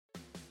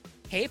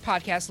Hey,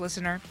 podcast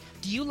listener.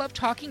 Do you love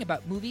talking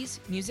about movies,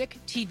 music,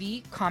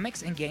 TV,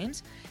 comics, and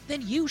games?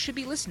 Then you should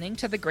be listening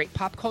to The Great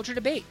Pop Culture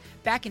Debate,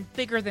 back and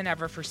bigger than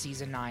ever for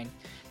Season 9.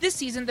 This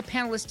season, the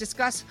panelists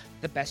discuss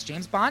the best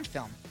James Bond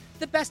film,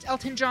 the best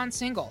Elton John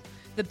single,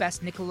 the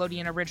best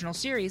Nickelodeon original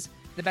series,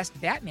 the best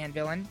Batman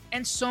villain,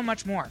 and so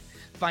much more.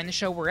 Find the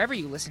show wherever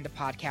you listen to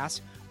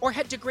podcasts, or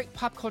head to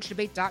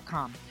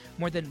greatpopculturedebate.com.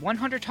 More than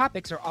 100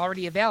 topics are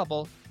already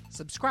available.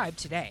 Subscribe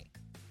today.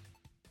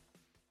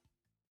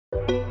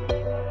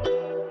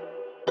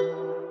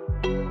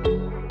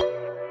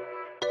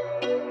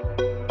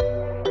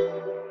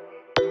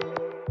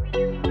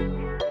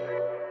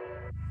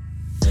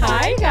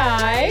 Hi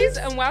guys,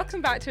 and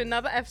welcome back to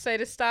another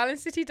episode of Style and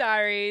City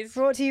Diaries.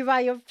 Brought to you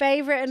by your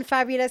favourite and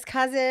fabulous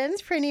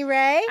cousins, Prinny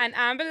Ray And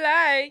Amber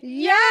Lowe.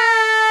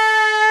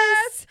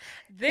 Yes!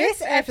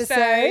 This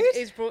episode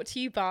is brought to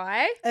you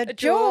by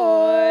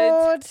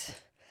Adored.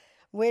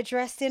 We're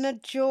dressed in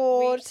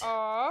Adored. We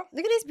are.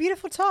 Look at these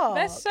beautiful tops.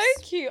 They're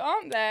so cute,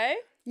 aren't they?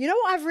 You know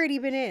what I've really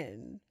been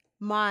in?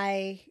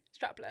 My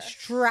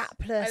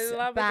strapless I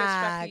love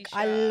bag. a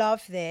I strappy shirt.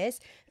 love this.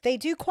 They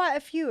do quite a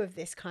few of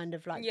this kind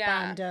of like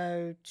Yeah.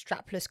 bandeau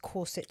strapless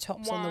corset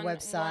tops on the One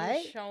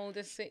website.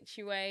 shoulder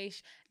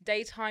situation,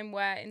 daytime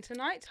wear into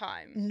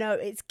nighttime. No,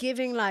 it's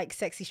giving like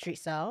sexy street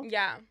style.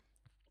 Yeah,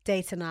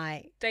 Day to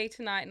night. day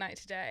to night, night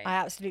to day. I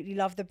absolutely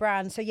love the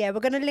brand. So yeah, we're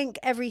going to link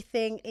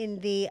everything in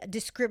the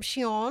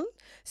description.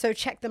 So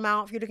check them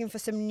out if you're looking for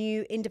some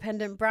new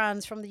independent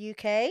brands from the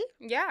UK.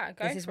 Yeah,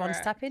 go This is for one it.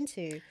 to tap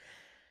into.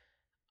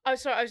 Oh,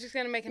 sorry, I was just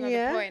going to make another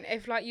Yeah. point.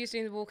 If like you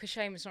doing the walk of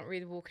shame, it's not really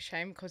the walk of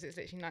shame because it's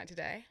literally night to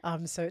day.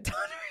 I'm so tired.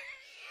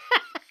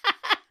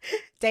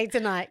 Day to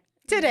night.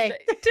 Today.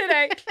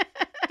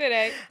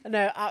 Today.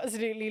 No,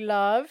 absolutely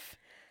love.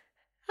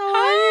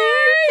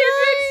 Hi,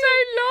 it's been so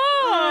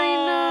long. I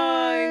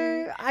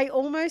know. I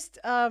almost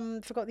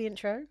forgot the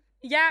intro.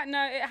 Yeah,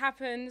 no, it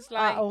happens.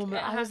 Like I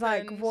it was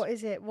like, happens. what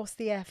is it? What's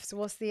the F's?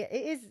 It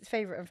is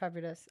favourite and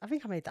fabulous. I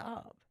think I made that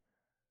up.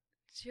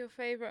 It's your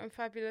favourite and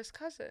fabulous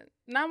cousin.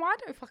 No, I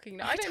don't fucking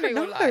know. I don't don't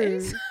know your know.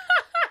 lies.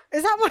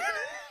 Is that what?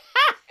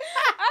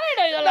 I don't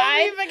know your Let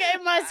lies. me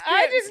forget my script.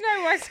 I just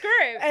know my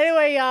script.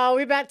 Anyway, y'all,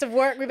 we back to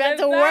work. We back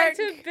to We're work. back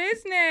to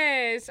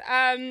business.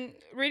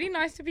 Really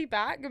nice to be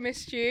back. I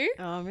missed you.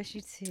 Oh, I miss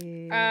you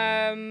too.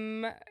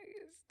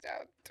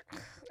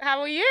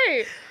 How are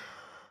you?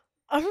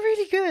 I'm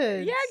really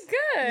good. Yeah,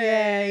 good.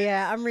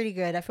 Yeah. I'm really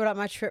good. I feel like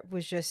my trip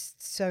was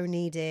just so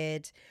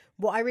needed.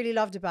 What I really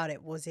loved about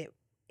it was it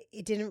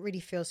didn't really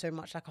feel so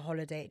much like a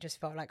holiday. It just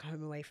felt like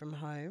home away from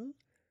home.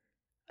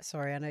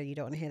 Sorry, I know you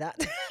don't want to hear that.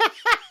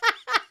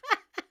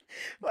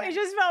 But it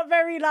just felt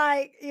very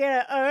like,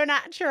 au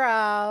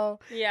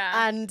natural.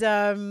 Yeah.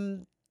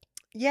 And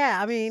yeah,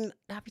 I mean,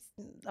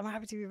 I'm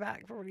happy to be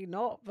back. Probably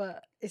not,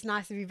 but it's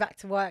nice to be back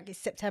to work. It's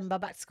September,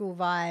 back to school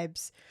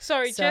vibes.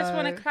 Sorry, just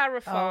want to So-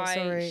 clarify.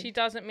 sorry. She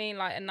doesn't mean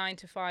like a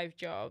 9-to-5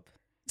 job.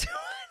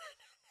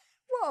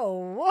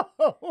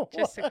 Whoa.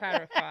 Just to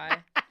clarify.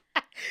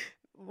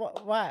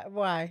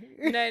 Why?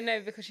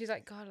 No, because she's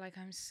like, God, like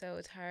I'm so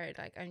tired.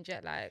 Like I'm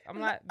jet lagged. I'm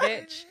like,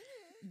 bitch,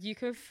 you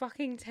can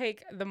fucking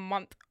take the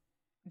month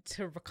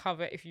to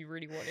recover if you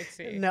really wanted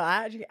to. No,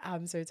 I actually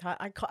am so tired.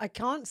 I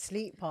can't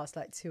sleep past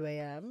like 2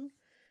 a.m.,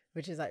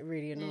 which is like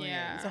really annoying.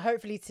 Yeah. So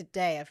hopefully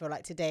today, I feel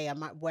like today I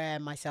might wear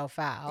myself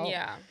out.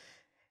 Yeah.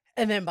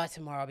 And then by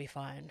tomorrow I'll be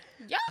fine.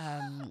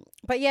 Yeah.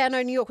 But yeah,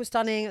 no, New York was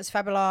stunning. It was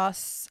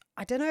fabulous.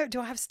 I don't know. Do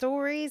I have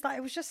stories? Like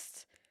it was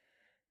just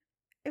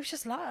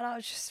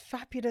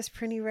fabulous,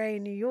 Prinny Ray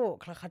in New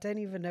York. Like I don't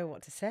even know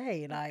what to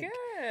say. Like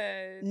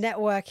Good.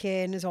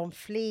 networking is on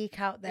fleek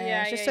out there.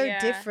 Yeah, It's just yeah, so yeah.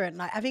 different.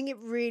 Like I think it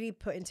really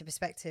put into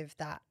perspective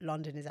that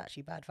London is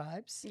actually bad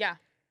vibes. Yeah.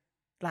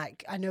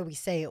 Like I know we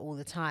say it all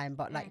the time,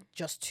 but Mm. like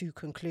just to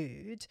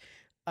conclude,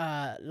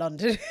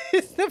 London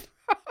is the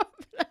problem.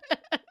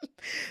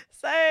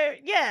 So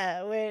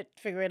yeah, we're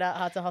figuring out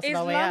how to hustle Is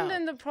our way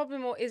London out. the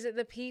problem or is it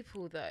the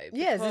people though?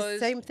 Yeah, it's the Because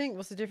same thing.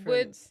 What's the would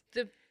difference?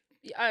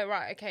 Oh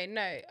right, okay,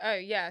 no. Oh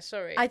yeah,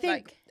 sorry. I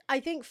think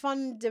like,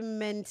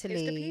 fundamentally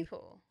it's the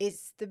people.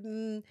 it's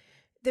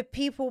the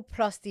people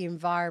plus the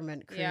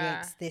environment creates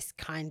Yeah. this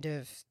kind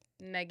of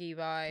Neggy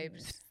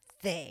vibes.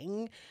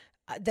 thing.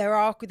 There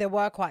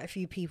were quite a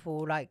few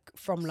people like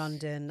from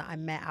London that I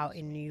met out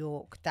in New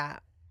York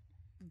that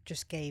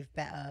just gave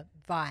better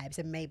vibes,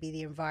 and maybe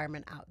the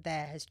environment out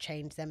there has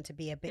changed them to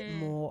be a bit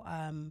more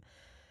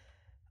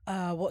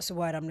what's the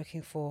word I'm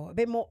looking for, a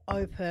bit more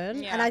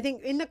open. Yeah. And I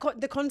think in the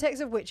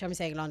context of which I'm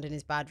saying London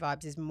is bad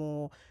vibes is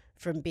more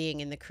from being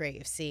in the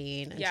creative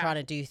scene and Yeah. trying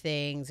to do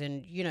things,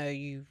 and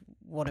you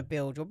want to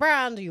build your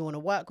brand, or you want to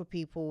work with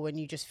people, and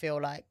you just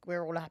feel like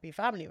we're all a happy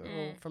family, we're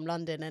all from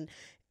London, and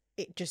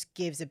it just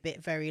gives a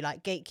bit very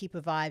like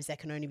gatekeeper vibes. There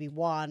can only be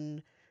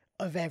one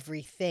of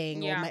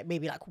everything, or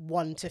maybe like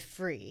 1 to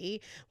 3.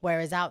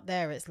 Whereas out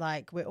there, it's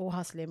like we're all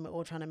hustling, we're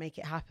all trying to make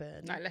it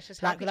happen. Like, let's just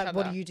help each other.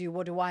 What do you do?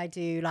 What do I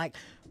do? Like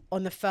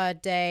on the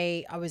 3rd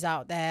day, I was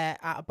out there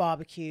at a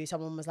barbecue.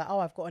 Someone was like, "Oh,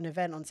 I've got an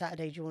event on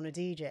Saturday. Do you want to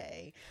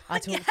DJ?" I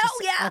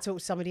talked to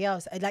somebody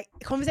else. Like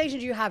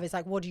conversations you have is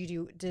like, "What do you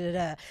do?" Da, da,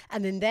 da.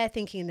 And then they're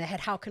thinking in their head,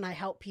 "How can I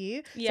help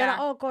you?" So like,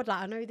 "Oh God,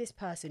 like I know this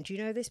person. Do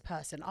you know this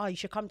person? Oh, you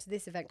should come to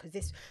this event because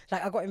this."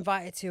 Like I got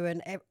invited to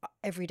an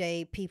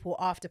Everyday People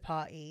after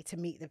party to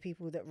meet the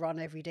people that run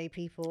Everyday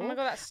People. Oh my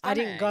God, that's I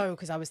stunning. didn't go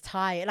because I was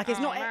tired. Like it's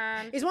not.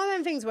 Man. It's one of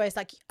them things where it's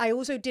like I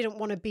also didn't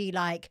want to be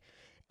like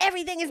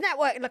everything is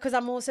network because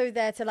I'm also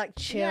there to like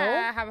chill.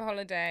 Yeah, have a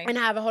holiday. And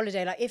have a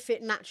holiday. Like if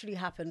it naturally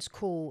happens,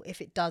 cool.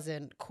 If it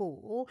doesn't,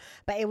 cool.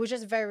 But it was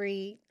just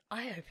very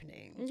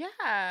eye-opening.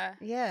 Yeah.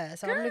 Yeah.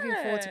 So I'm looking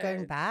forward to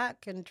going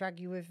back and drag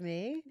you with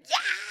me. Yeah.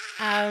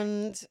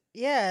 And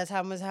yeah,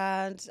 time was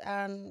had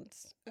and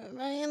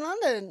in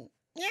London.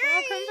 Yay!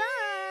 Welcome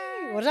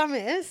back. What did I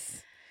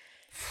miss?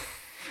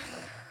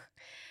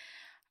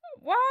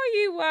 While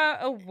you were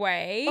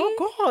away.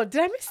 Oh God,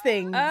 did I miss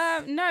things?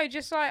 No,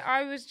 just like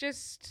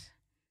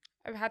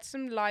I've had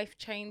some life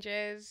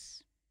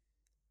changes.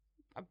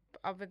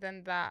 Other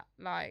than that,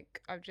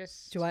 like I've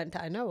just. That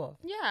I know of?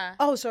 Yeah.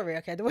 Oh, sorry.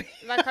 Okay, the way.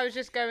 Like I was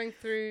just going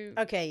through.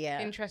 Okay,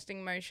 yeah.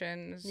 Interesting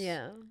motions.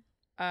 Yeah.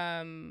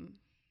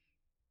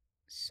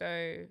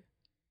 So.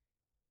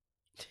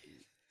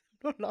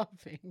 Not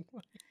laughing.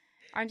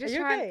 I'm just Are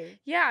you trying. okay?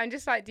 Yeah, I'm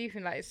just like deep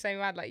in like it's so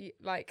mad.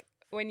 Like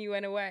when you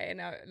went away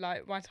and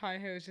like my time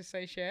here was just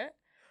so shit.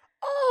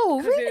 Oh,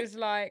 Because really? it was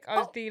like I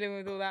was dealing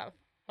with all that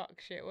fuck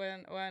shit,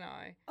 weren't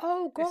I?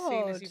 Oh God. As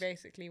soon as you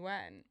basically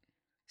went.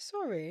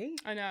 Sorry.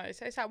 I know.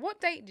 It's like, what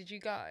date did you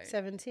go?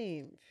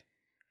 17th.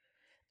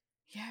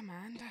 Yeah,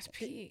 man, that's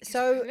peak.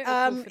 So,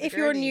 if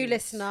you're a new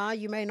listener,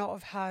 you may not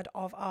have heard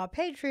of our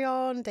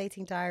Patreon,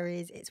 Dating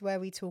Diaries. It's where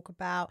we talk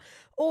about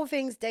all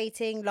things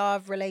dating,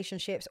 love,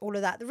 relationships, all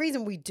of that. The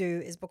reason we do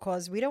is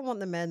because we don't want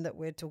the men that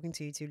we're talking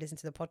to listen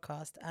to the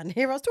podcast and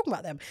hear us talking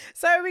about them.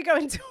 So we go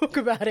and talk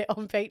about it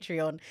on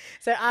Patreon.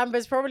 So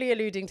Amber's probably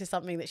alluding to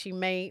something that she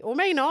may or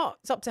may not,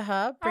 it's up to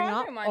her, bring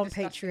up on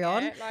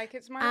Patreon. It. Like,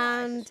 it's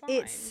my And life,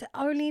 it's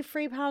only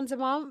 £3 a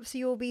month. So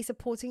you'll be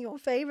supporting your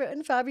favourite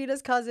and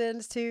fabulous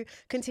cousins to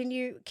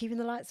continue keeping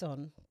the lights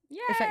on. Yay!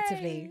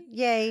 Effectively.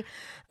 Yay.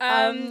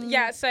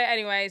 Yeah, so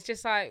anyways,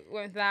 just like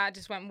with that,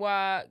 just went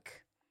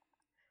work.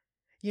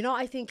 You know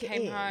what I think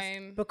Came it is?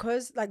 home.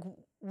 Because like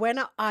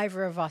when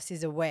either of us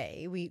is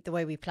away, the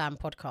way we plan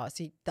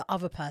podcasts, the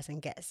other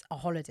person gets a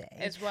holiday.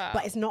 As well.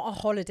 But it's not a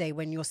holiday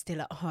when you're still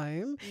at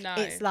home. No.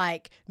 It's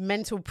like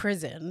mental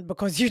prison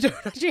because you don't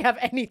actually have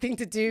anything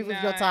to do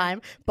with your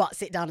time but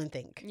sit down and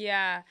think.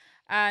 Yeah.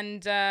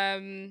 And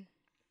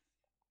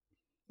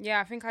yeah,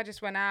 I think I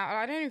just went out.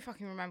 I don't even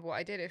fucking remember what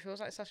I did. It feels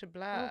like such a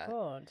blur. Oh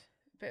God.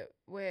 Bit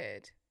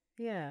weird.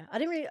 Yeah. I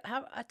didn't really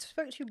I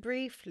spoke to you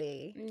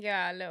briefly.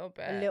 Yeah, a little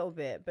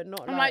bit. But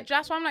not I'm like,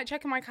 that's why I'm like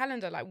checking my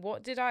calendar. Like,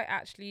 what did I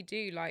actually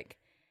do? Like,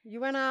 you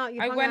went out.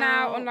 I went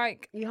out on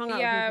like, you hung out.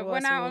 Yeah, with people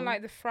went out on saw.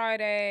 like the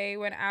Friday.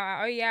 Went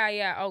out. Oh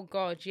yeah. Oh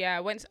God, yeah.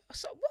 Went.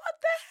 So what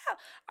the hell?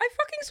 I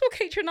fucking saw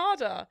Kate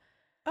Trinada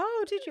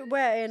Oh, did you?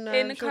 Where in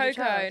Shoreditch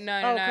Coco? House? No,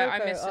 Oh, I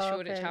Coco. missed the Oh,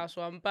 Shoreditch okay. House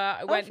one,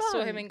 but I went saw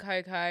him fun. in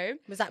Coco.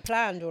 Was that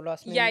planned or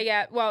last minute?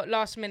 Yeah. Well,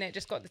 last minute,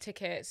 just got the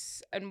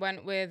tickets and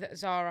went with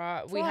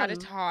Zara. We had a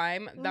Fun.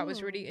 time that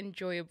was really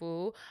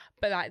enjoyable,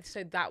 but like,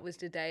 so that was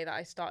the day that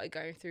I started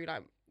going through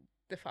like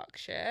the fuck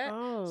shit.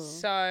 Oh.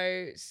 So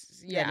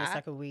Then yeah, it's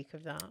like a week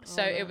of that.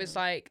 so it was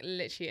like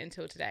literally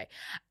until today.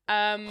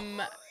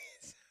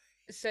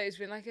 So it's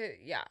been like a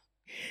yeah.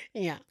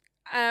 Yeah.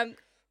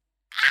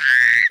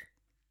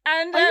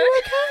 And Are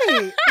you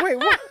okay? Wait,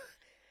 what?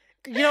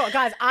 You know what,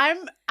 guys?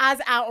 I'm as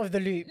out of the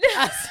loop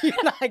as you.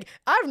 Like,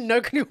 I have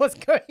no clue what's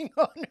going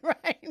on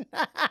right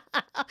now.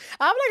 I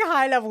have like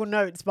high level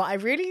notes, but I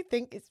really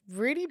think it's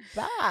really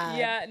bad.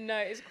 yeah, no,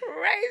 it's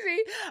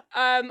crazy.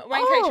 When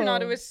Kate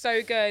Trinada was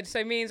so good.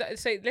 So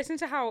listen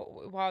to how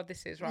wild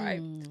this is, right?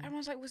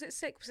 Everyone's like, was it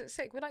sick?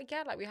 We're like,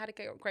 yeah, like we had a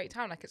great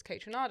time. Like it's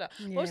Kate Trinada.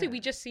 Obviously, we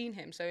just seen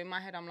him, so in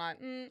my head, I'm like,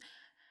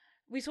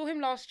 we saw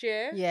him last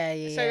year.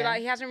 Yeah. So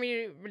like he hasn't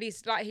really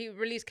released, like he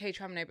released K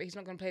Tramino, but he's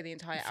not going to play the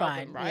entire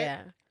album, right?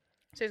 Yeah.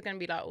 So it's going to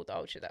be like all the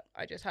old shit that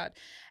I just heard.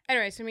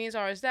 Anyway, so me and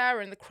Zara's there,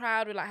 we're in the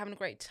crowd, we're like having a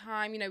great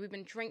time. You know, we've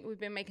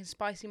been making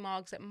spicy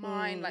margs at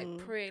mine, like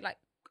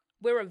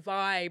we're a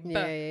vibe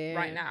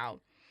right now.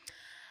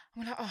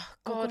 I'm like, oh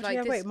God, like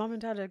yeah, this. wait, mum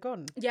and dad are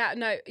gone. Yeah,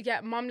 no,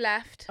 yeah, mum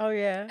left. Oh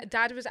yeah.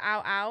 Dad was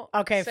out.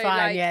 Okay, So, fine.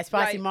 like- Yeah,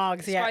 spicy like,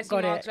 margs. Yeah, spicy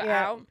got margs it. were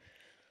Yeah.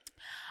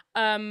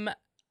 out.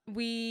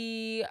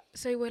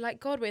 So we're like,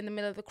 God, we're in the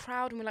middle of the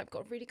crowd and we're like,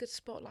 got a really good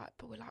spotlight,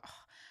 but we're like,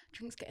 oh,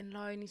 drink's getting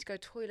low, need to go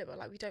toilet, but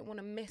like we don't want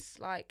to miss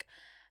like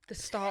the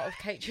start of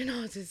Kate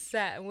Trinada's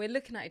set, and we're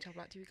looking at each other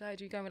like, do we go?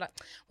 And we're like,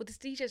 well, this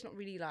DJ's not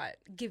really like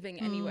giving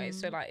anyway,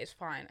 so like it's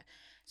fine.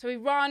 So we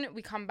run,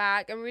 we come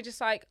back, and we just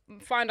like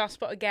find our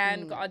spot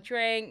again, got our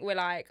drink, we're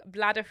like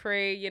bladder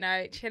free, you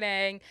know, chilling,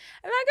 and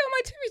I go on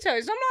my tippy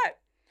toes, and I'm like,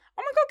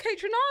 oh my God, Kate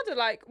Trinada,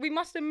 like, we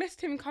must have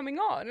missed him coming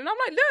on. And I'm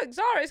like, look,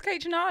 Zara, it's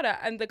Kate Trinada.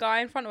 And the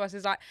guy in front of us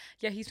is like,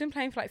 yeah, he's been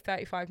playing for like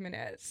 35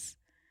 minutes.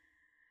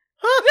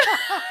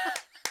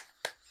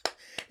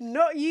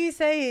 Not you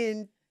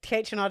saying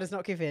Kate Trinada's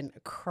not giving.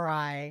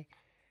 Cry.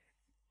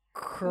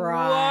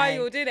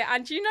 Wild, did it?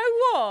 And do you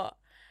know what?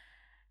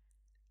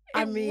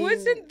 I It mean,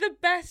 wasn't the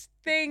best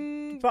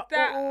thing But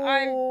that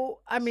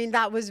I mean,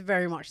 that was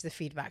very much the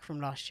feedback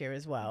from last year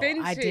as well. been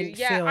to. I didn't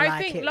Yeah, feel I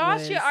like think it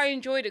last was... year I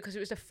enjoyed it because it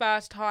was the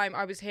first time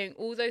I was hearing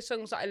all those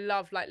songs that I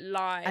love, like,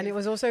 live. And it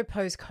was also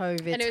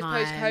post-COVID And it was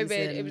times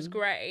post-COVID. It was and-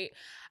 great.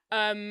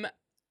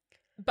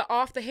 But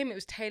after him, it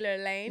was Taylor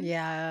Lane.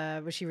 Yeah,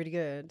 was she really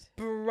good?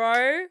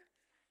 Bro,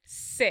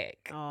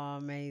 sick. Oh,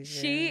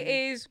 amazing. She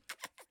is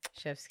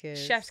Chef's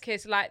kiss. chef's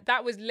kiss. Like,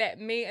 that was lit.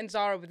 Me and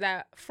Zara were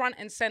there front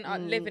and center,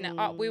 living it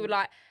up. We were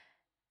like,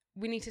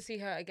 we need to see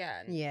her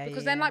again. Yeah,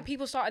 Because yeah, then, yeah. like,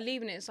 people started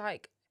leaving it. It's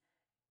like,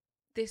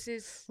 this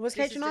is... Was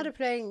this Kate is the- Trinada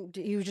playing?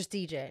 He was just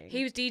DJing.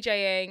 He was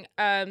DJing.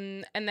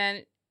 And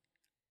then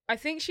I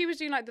think she was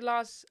doing, like, the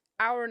last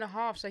hour and a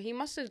half. So he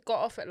must have got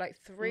off at, like,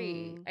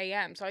 3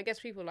 a.m. So I guess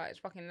people were like, it's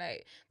fucking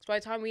late. Because by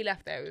the time we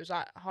left there, it was,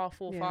 like,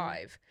 4:30, Yeah.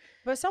 5.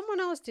 But someone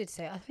else did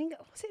say, I think,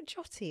 was it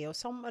Jotty or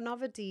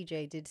another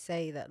DJ did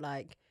say that,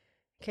 like,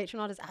 Kate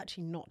Trinada's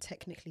actually not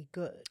technically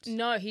good.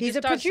 No, He's just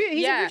a does,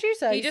 he's a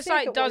producer. He He's just sick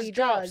like at what does he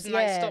drops does, and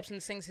like yeah. stops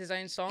and sings his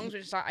own songs,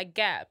 which is like I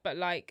get, but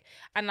like,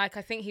 and like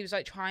I think he was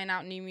like trying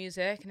out new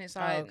music, and it's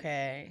like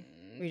Okay.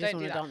 We just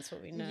don't want do to that. dance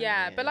what we know.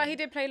 Yeah, but like he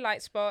did play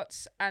Light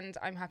Spots, and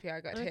I'm happy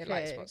I got to hear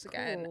Light Okay, Spots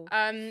again.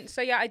 cool.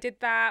 So yeah, I did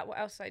that. What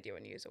else did I do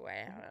on News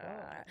Away?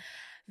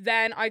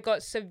 Then I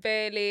got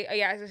severely,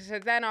 so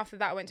then after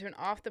that I went to an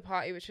after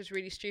party, which was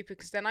really stupid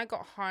because then I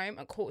got home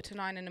at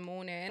 8:45 in the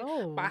morning,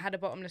 but I had a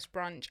bottomless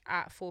brunch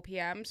at 4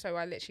 p.m. So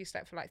I literally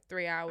slept for like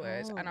 3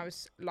 hours and I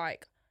was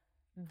like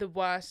the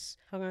worst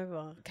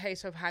Hungover.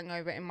 case of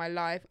hangover in my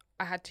life.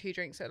 I had 2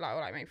 drinks at like, or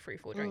like maybe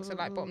 3-4 drinks at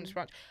like bottomless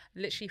brunch,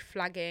 literally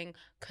flagging,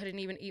 couldn't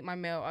even eat my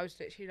meal. I was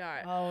literally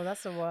like, Oh,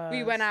 that's the worst.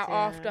 we went out yeah.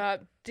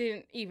 after,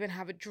 didn't even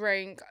have a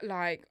drink.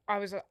 Like I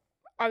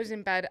was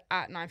in bed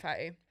at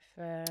 9:30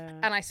 Fair.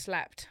 and I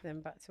slept.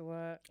 Then back to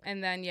work.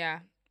 And then,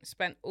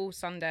 spent all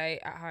Sunday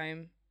at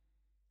home.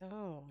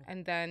 Oh.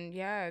 And then,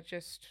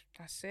 just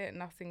that's it.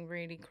 Nothing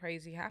really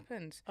crazy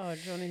happened. Oh,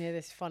 do you want to hear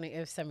this funny,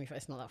 it's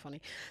not that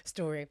funny,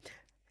 story?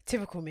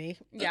 Typical me.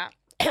 Yeah.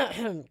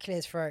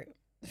 Clear's throat.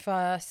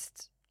 Our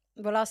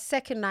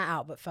second night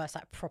out, but first,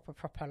 like, proper,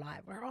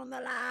 like, we're on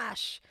the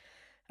lash.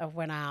 I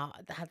went out,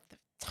 had the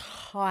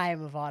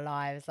time of our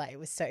lives. Like, it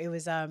was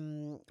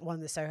one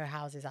of the Soho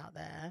houses out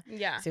there.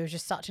 Yeah. So it was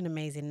just such an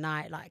amazing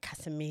night, like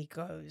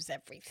Casamigos,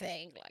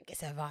 everything. Like,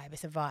 it's a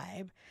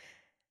vibe.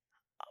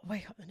 I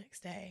wake up the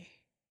next day.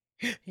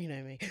 You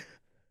know me.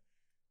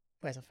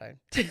 Where's my phone?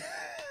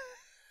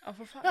 Oh,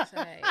 for fuck's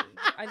sake.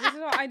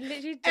 I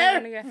literally don't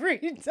want to go. Every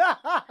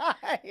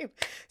time.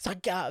 So I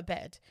get out of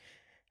bed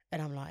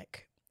and I'm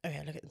like,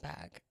 okay, look at the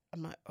bag.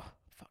 I'm like, oh,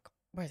 fuck,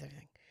 where's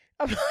everything?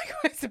 I'm like,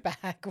 where's the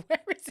bag? Where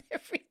is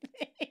everything?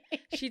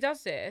 She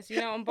does this.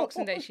 You know, on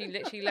Boxing Day, she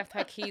literally left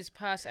her keys,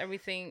 purse,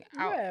 everything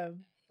out. Yeah.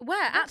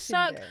 Where? At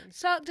Boxing Day.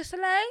 Cirque du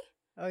Soleil?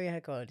 Oh, yeah,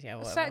 God, yeah,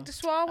 whatever. Cirque du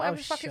Soleil, whatever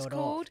the fuck it's shut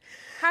called.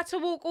 Had to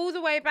walk all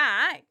the way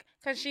back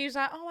because she was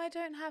like, oh, I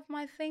don't have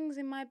my things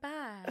in my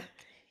bag.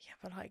 Yeah,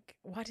 but like,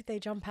 why did they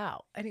jump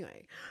out?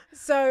 Anyway,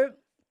 so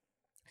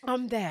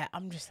I'm there.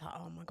 I'm just like,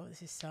 oh my God,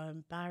 this is so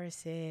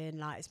embarrassing.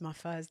 Like, it's my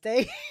first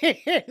day.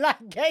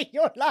 Like, get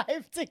your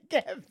life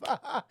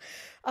together.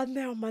 I'm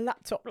there on my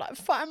laptop, like,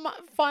 find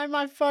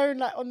my phone,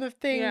 like, on the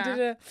thing. Yeah.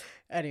 Da-da.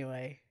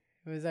 Anyway,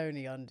 it was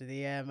only under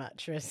the air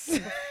mattress.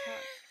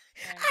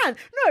 And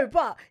no,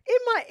 but in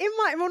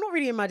my well, not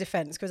really in my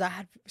defense, because I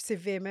had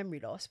severe memory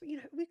loss. But you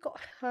know, we got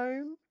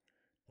home,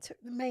 took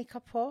the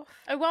makeup off,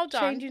 Oh, well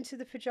done. changed into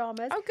the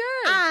pajamas. Oh,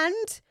 good.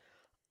 And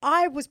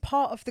I was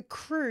part of the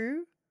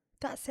crew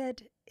that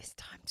said, it's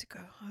time to go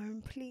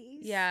home,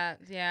 please. Yeah.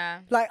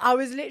 Like, I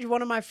was literally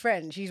one of my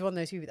friends. She's one of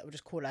those people that would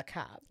just call her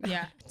cab.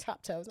 Yeah.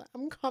 Tapped her. I was like,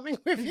 I'm coming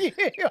with you.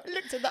 I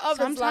looked at the others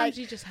Sometimes like,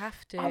 you just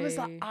have to. I was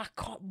like, I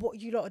can't, what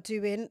you lot are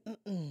doing?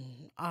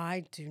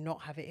 I do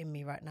not have it in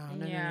me right now.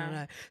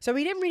 No. So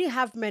we didn't really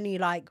have many,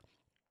 like,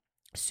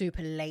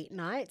 super late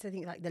nights. I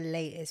think, like, the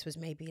latest was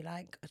maybe,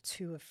 like, a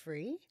 2 or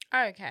 3.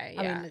 Okay,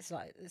 yeah. I mean, it's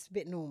like, it's a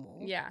bit normal.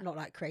 Yeah. Not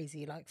like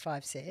crazy, like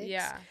 5, 6.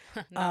 Yeah.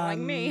 Not like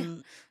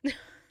me.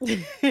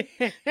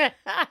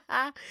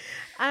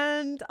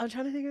 And I'm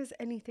trying to think if there's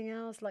anything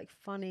else like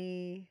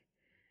funny.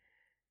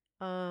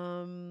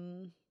 No,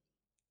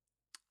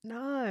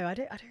 I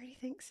don't really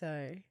think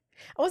so.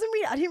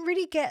 I didn't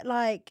really get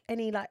like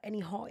any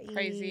hotties.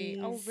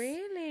 Crazy. Oh,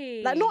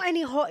 really? Like, not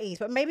any hotties,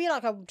 but maybe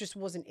like I just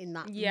wasn't in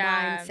that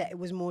Yeah. mindset. It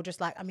was more just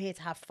like, I'm here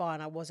to have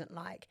fun. I wasn't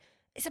like,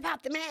 it's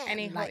about the man.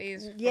 Any like,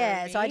 hotties for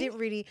yeah, so I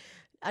me?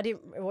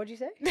 what'd you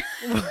say?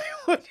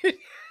 What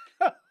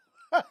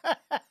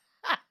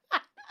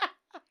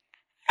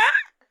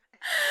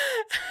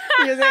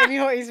did you say any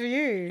hotties for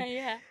you?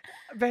 Yeah.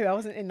 Baby, I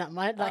wasn't in that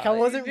mind. Like, I Oh,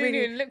 wasn't you didn't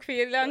really. even look for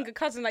your younger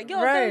cousin. Like,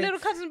 yo, Right. the little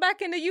cousin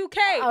back in the UK.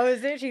 I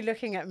was literally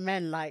looking at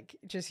men like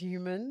just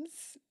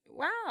humans,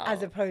 Wow.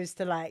 as opposed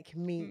to like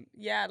me.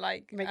 Yeah,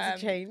 like Makes a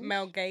change.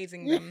 male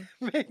gazing them.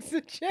 Makes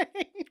a change.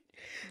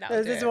 That'll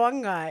There's do this it.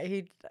 one guy.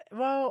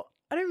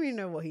 I don't really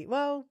know what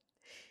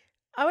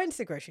I went to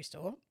the grocery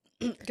store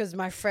because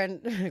my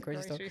friend,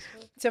 grocery store. Grocery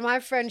store. So my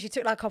friend, she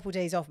took like a couple of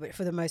days off, but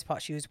for the most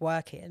part she was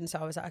working. So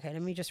I was like, okay,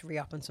 let me just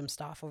re-up on some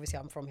stuff. Obviously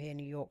I'm from here in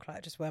New York,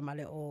 like just wear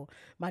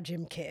my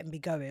gym kit and be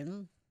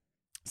going.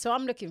 So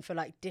I'm looking for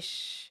like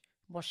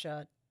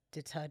dishwasher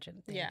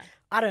detergent thing. Yeah.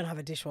 I don't have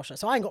a dishwasher,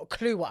 so I ain't got a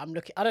clue what I'm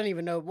looking. I don't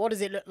even know, what does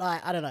it look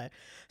like? I don't know.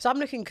 So I'm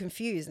looking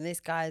confused, and this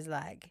guy's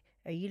like,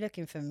 are you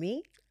looking for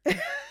me?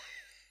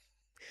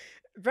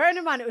 Bearing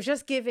in mind, it was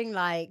just giving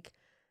like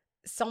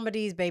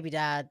somebody's baby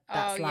dad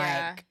that's Oh,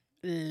 yeah. like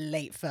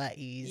late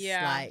 30s.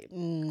 Yeah. Like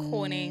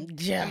Corny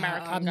yeah,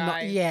 American I'm guy.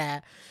 Not, yeah.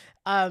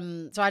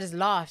 So I just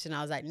laughed and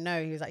I was like,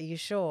 no. He was like, you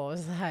sure? I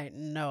was like,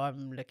 no,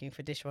 I'm looking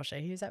for dishwasher.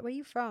 He was like, where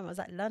you from? I was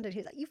like, London. He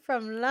was like, you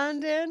from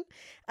London?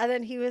 And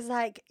then he was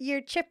like,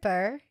 you're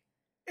chipper.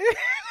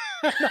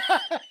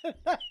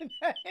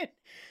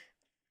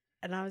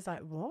 And I was like,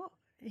 what?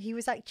 He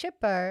was like,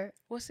 chipper.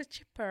 What's a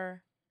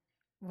chipper?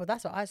 Well,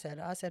 that's what I said.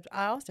 I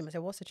asked him, I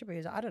said, what's the chipper? He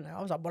was like, I don't know.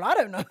 I was like, well, I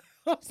don't know.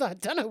 I was like, I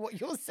don't know what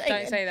you're saying.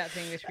 Don't say that to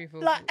English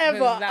people. Like, because ever.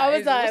 that I was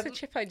is- like- what's a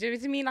chipper? Do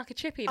you mean like a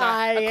chippy?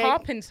 Like a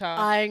carpenter?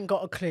 I ain't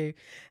got a clue.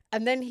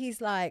 And then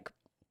he's like,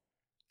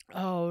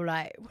 oh,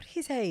 like, what did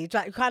he say? He's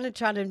like, kind of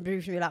trying to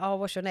brief me, like, oh,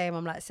 what's your name?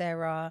 I'm like,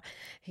 Sarah.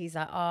 He's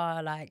like,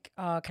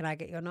 can I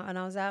get your number? And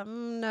I was like,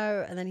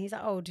 no. And then he's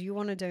like, oh, do you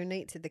want to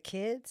donate to the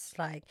kids?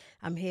 Like,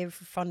 I'm here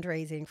for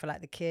fundraising for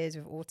like the kids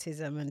with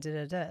autism and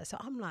da-da-da. So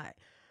I'm like,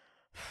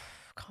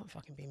 can't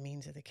fucking be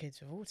mean to the kids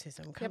with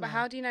autism. Yeah, Can but I?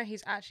 how do you know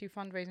he's actually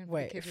fundraising for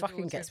Wait, the kids? it with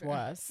fucking gets autism?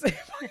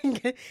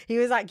 worse. He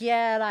was like,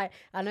 yeah, like,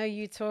 I know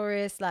you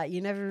tourists, like, you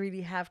never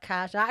really have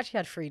cash. I actually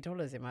had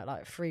 $3 in my,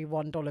 like, free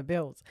 $1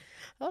 bills.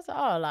 I was like,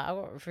 oh, like, I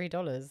got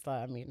 $3.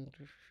 Like, I mean,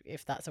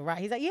 if that's all right.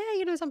 He's like, yeah,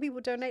 you know, some people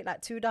donate,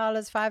 like, $2,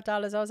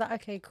 $5. I was like,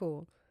 okay,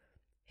 cool.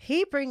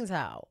 He brings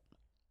out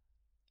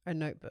a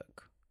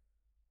notebook.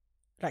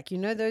 Like, you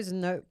know those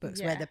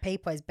notebooks where Yeah. the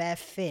paper is bare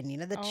thin, you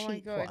know, the Oh my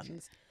cheap God.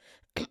 ones.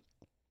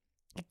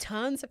 He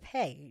turns a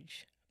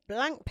page,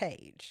 blank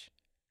page,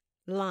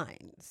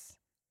 lines.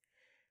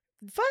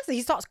 Firstly,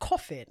 he starts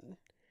coughing.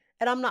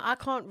 And I'm like, I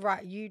can't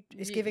write you.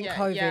 It's giving Yeah,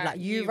 COVID. yeah, like,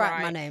 you you write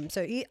my write. name.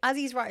 So as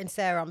he's writing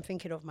Sarah, I'm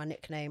thinking of my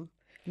nickname.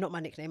 Not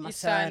my nickname, my Your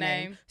surname.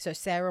 surname. So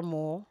Sarah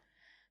Moore.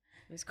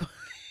 It's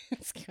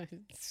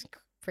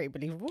pretty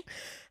believable.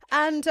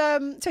 And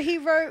so he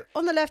wrote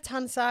on the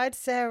left-hand side,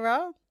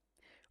 Sarah.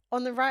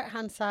 On the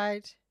right-hand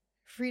side,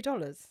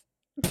 $3.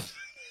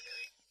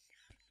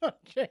 Not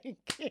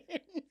joking.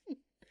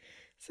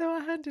 So I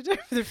handed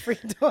over the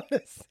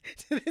 $3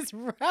 to this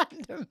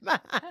random man.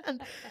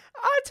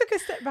 I took a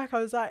step back. I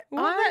was like,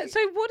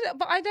 So what?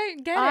 But I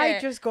don't get I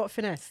it. just got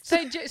finessed. So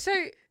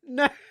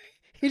No,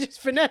 he just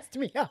finessed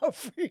me out of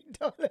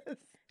 $3.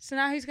 so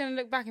now he's going to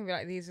look back and be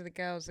like, these are the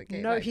girls that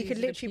get. No, like, he these could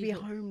are the literally be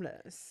people-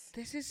 homeless.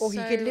 This is Or he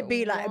could so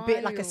be like a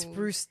bit like a wild.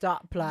 spruced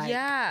up like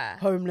Yeah.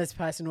 homeless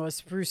person or a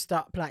spruced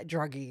up like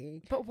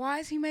druggie. But why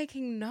is he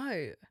making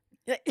note?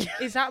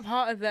 Is that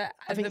part of the?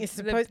 I think it's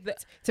supposed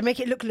to make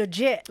it look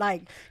legit.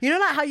 Like, you know,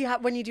 like how you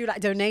have when you do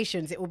like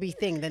donations, it will be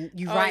thing. Then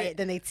you write it,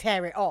 then they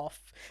tear it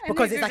off And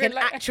because this it's like is an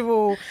like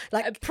actual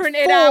like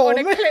printed out on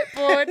a form.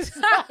 clipboard. It's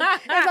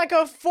like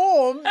a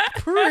form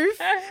proof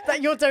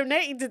that you're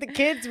donating to the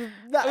kids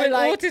that are With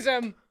like.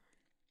 autism.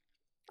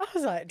 I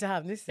was like,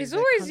 damn, this is. It's the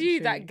always you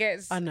country. that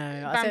gets I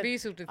know.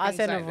 bamboozled with I things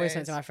sent a like voice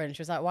note this. to my friend.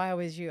 She was like, "Why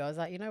always you?" I was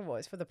like, "You know what?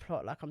 It's for the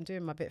plot. Like, I'm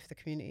doing my bit for the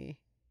community."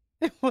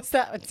 What's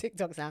that on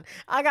TikTok sound?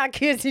 I got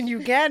kids in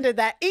Uganda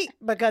that eat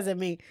because of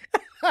me.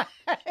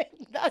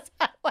 That's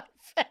how I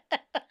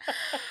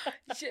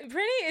felt.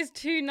 Brinny is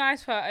too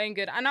nice for her own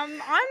good, and I'm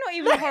not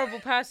even a horrible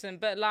person,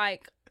 but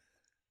like,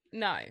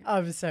 no,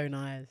 I'm so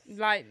nice.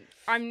 like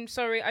I'm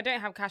sorry, I don't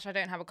have cash, I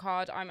don't have a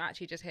card. I'm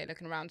actually just here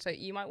looking around, so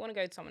you might want to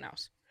go to someone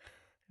else.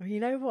 Well, you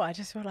know what? I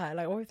just feel like,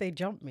 what if they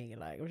jump me?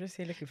 Like, we're just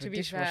here looking for To a be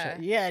dishwasher. fair,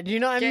 Yeah, do you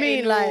know what I getting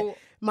mean? Like, all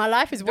my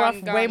life is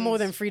worth gun way more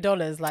than guns.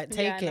 $3. Like,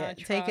 take Yeah, it,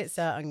 no, take it, trust.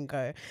 sir, and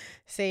go.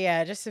 So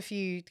yeah, just a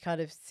few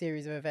kind of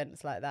series of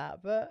events like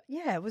that. But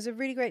yeah, it was a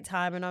really great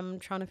time, and I'm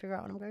trying to figure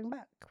out when I'm going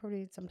back.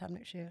 Probably sometime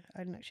next year.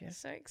 Early next year.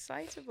 So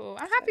excitable.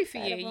 I'm happy for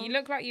you. excitable. You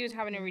look like you was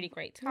having a really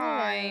great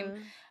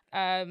time.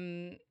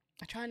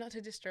 I try not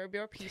to disturb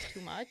your peace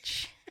too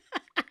much.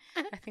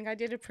 I think I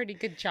did a pretty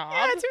good job.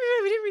 Yeah, to be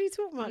fair, we didn't really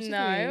talk much.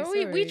 No,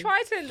 did we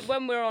try to,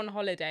 when we're on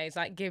holidays,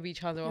 like give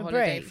each other a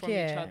holiday break, from each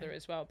yeah. other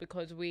as well,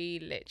 because we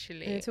We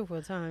literally didn't talk all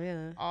the time,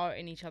 yeah. are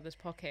in each other's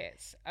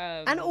pockets.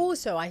 And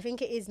also, I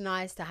think it is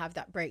nice to have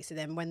that break. So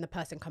then, when the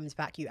person comes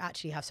back, you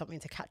actually have something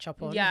to catch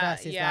up on. Yeah,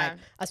 versus yeah. like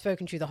I've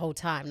spoken to you the whole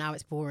time. Now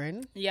it's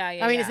boring. yeah,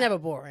 yeah. I mean, it's yeah. never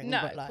boring.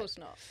 No, but of like, course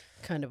not.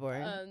 kind of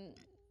boring.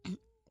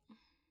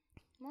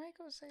 Why you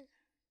gotta say?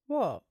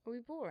 What? Are we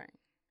boring?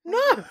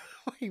 No.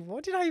 Wait,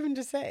 what did I even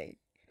just say?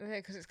 Yeah,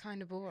 because it's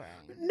kind of boring.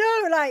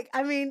 No, like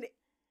I mean,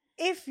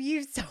 if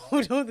you've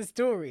told all the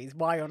stories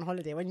while you're on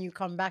holiday, when you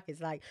come back,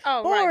 it's like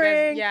Oh, boring. right,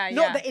 there's- yeah,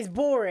 Not yeah. that it's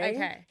boring.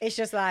 Okay. It's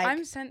just like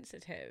I'm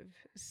sensitive,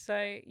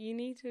 so you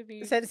need to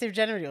be sensitive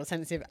generally or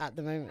sensitive at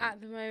the moment.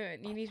 at the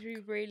moment. You need to be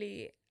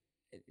really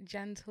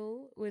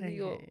gentle with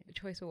your Okay.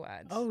 choice of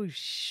words. Oh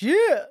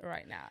shit!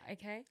 right now,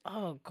 okay.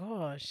 Oh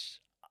gosh.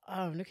 Oh,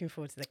 I'm looking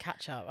forward to the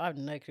catch up. I have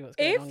no clue what's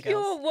going on, If girls.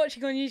 you're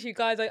watching on YouTube,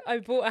 guys, I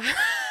bought a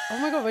Oh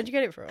my god, where'd you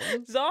get it from?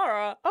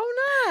 Zara.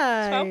 Oh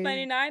nice.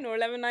 $12.99 or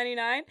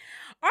 $11.99.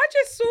 I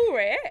just saw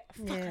it.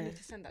 Fuck, Yeah. I need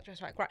to send that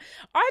dress right.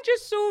 I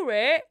just saw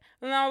it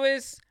and I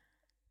was.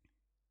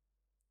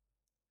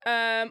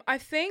 I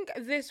think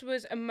this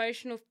was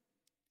emotional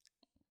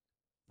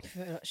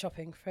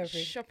Shopping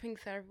February. shopping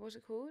therapy. What's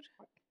it called?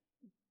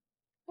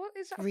 What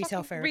is that?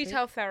 Retail fucking- therapy.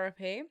 Retail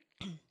therapy.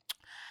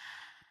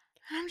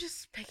 And I'm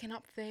just picking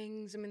up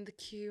things. I'm in the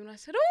queue and I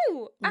said,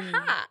 "Oh, a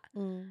hat."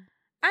 Mm.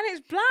 And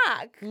it's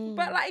black, Mm.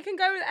 but like it can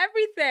go with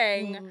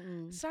everything.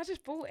 Mm. So I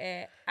just bought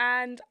it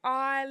and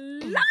I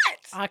love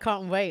it. I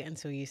can't wait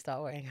until you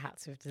start wearing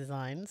hats with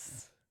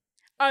designs.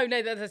 Oh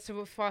no, that's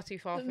far too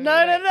far for me. No,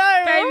 Like,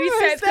 we're baby almost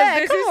steps, there,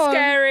 because this come is on.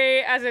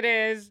 scary as it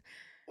is.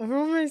 We're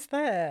almost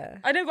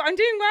there. I know, but I'm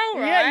doing well,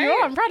 right? Yeah, you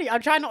are. I'm proud of you.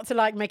 I'm trying not to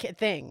like make it a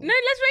thing. No,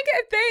 let's make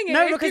it a thing.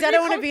 No, It because gives I me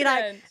don't want to be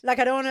confidence. like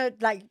I don't want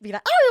to like be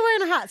like, oh, you're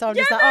wearing a hat. So I'm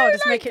just Yeah, like, no, oh,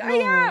 just make it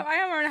normal. I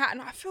am wearing a hat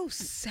and I feel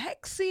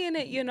sexy in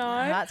it, you know.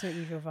 That's what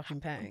you feel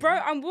fucking paying. Bro,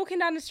 I'm walking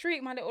down the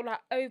street, my little like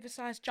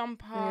oversized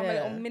jumper, my Yeah.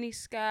 little mini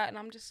skirt, and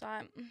I'm just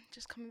like,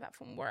 just coming back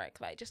from work,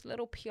 like just a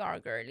little PR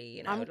girly,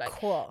 you know. I'm like,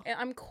 cool.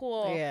 I'm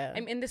cool. Yeah.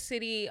 I'm in the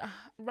city.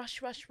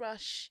 Rush, rush,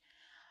 rush.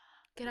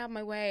 Get out of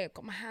my way. I've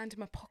got my hand in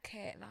my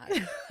pocket.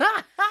 Like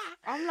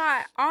I'm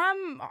like,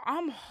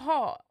 I'm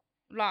hot.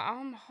 Like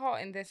I'm hot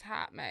in this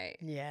hat, mate.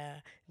 Yeah.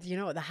 Do you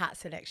know what the hat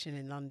selection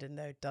in London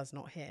though does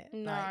not hit?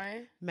 No.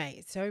 Like,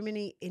 mate, so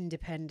many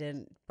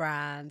independent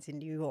brands in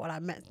New York. I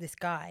met this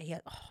guy. He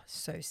had,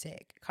 so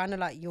sick. Kind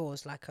of like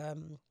yours, like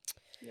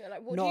Yeah,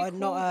 like what not do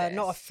you call not a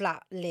this?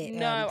 flat lit.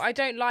 No, I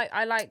don't like.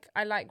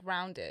 I like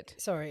rounded.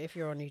 Sorry, if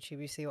you're on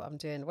YouTube, you see what I'm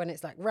doing. When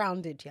it's like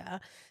rounded, yeah,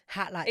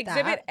 hat like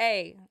Exhibit that.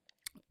 A.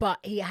 But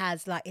he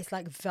has like it's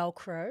like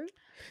Velcro,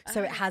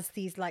 so it has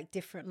these like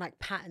different like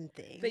pattern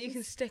things That you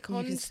can stick You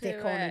on. can stick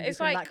it. on and It's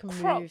you can, like move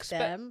Crocs,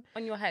 them.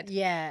 but on your head.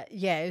 Yeah,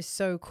 it was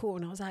so cool,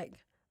 and I was like,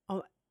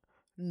 oh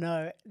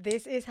no,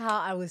 this is how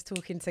I was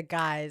talking to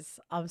guys.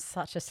 I'm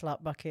such a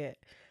slut bucket.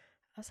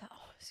 I was like,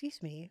 oh,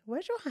 excuse me,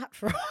 where's your hat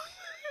from?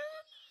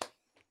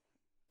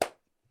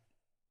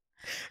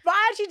 But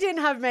I actually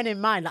didn't have men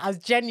in mind. Like, I was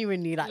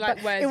genuinely like, Like,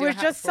 but where's it your was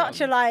hat just such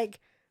a from? like,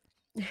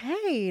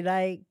 hey,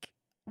 like,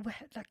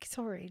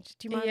 sorry,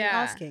 do you mind me Yeah.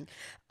 asking?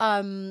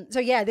 So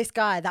yeah, this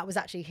guy, that was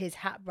actually his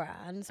hat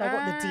brand. So I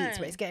got the deets,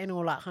 but it's getting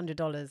all like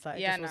 $100. Like,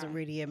 it Yeah, just wasn't no,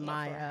 really in not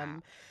my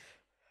for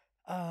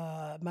a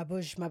hat. my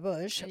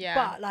bush. Yeah.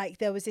 But like,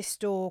 there was this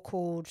store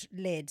called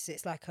Lids.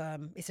 It's like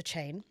it's a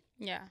chain,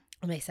 Yeah.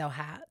 and they sell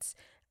hats.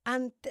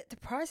 And the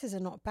prices are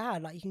not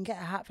bad. Like, you can get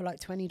a hat for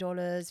like $20,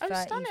 $30,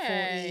 $40,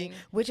 stunning.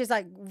 which is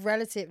like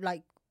relative.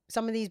 Like,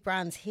 some of these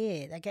brands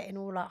here, they're getting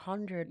all like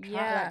 100,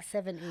 Yeah. like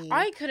 70.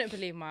 I couldn't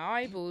believe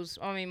my eyeballs.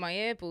 I mean, my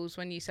earballs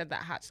when you said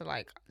that hats are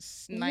like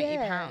 £90.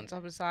 Yeah. I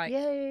was like,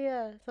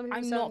 yeah. Some people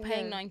I'm sell- not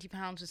paying yeah.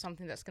 £90 for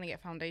something that's gonna get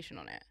foundation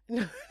on it.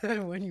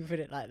 When you put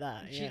it like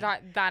that. She's Yeah.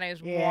 like, that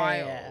is Yeah,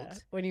 wild. yeah.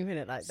 When you put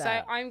it like So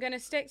that. I'm gonna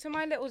stick to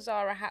my little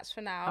Zara hats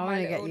for now. I'm My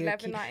gonna get little you a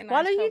cute- $11.99.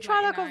 Why don't you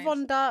try like a $12.99s.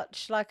 Von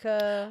Dutch, like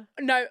a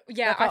No,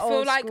 yeah, like a I feel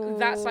old like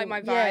that's like school-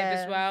 my vibe yeah.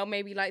 as well.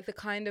 Maybe like the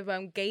kind of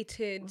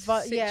gated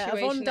But situation yeah, a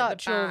Von at the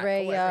Dutch back, or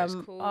a whatever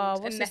it's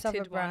called. what's a this other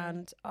netted one.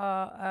 brand?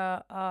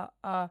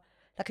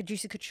 Like a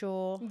Juicy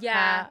Couture. Yeah,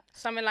 hat.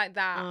 something like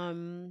that.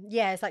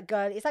 Yeah, it's like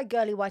girly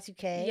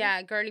Y2K.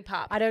 Yeah, girly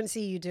pop. I don't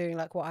see you doing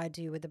like what I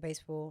do with the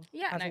baseball.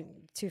 Yeah, I no. think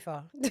too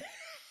far.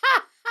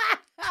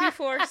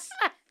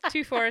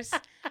 Two fours,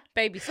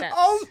 baby steps.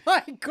 Oh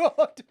my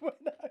god! When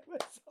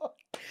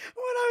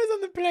I was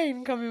on the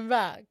plane coming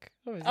back.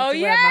 Oh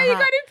yeah, you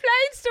got any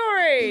plane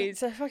stories.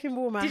 So I fucking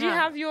wore my Did you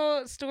hat. have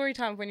your story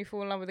time when you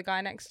fall in love with the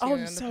guy next to you Oh, on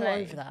I'm the so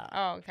plane? over that.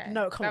 Oh, okay.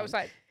 No, come that on. was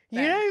like You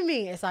then. know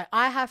me, it's like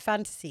I have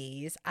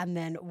fantasies, and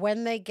then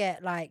when they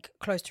get like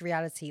close to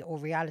reality,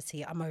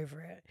 I'm over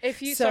it.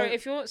 If you So-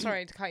 if you're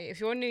sorry to cut you, if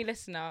you're a new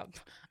listener,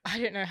 I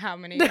don't know how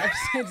many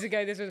episodes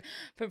ago this was,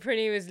 but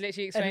Prinny was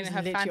literally explaining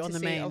her literally on the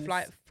fantasy of mains.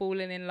 like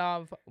falling in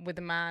love with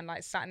a man,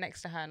 like sat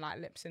next to her and like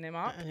lipsing him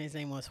up. And his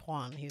name was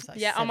Juan. He was like,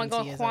 Yeah. Oh my 70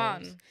 god, years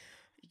Juan. old.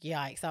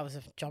 Yikes, that was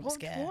a jump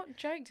scare. What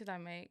joke did I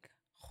make?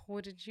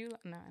 What did you?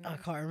 No. I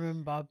can't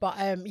remember, but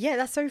yeah,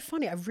 that's so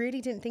funny. I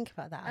really didn't think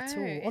about that at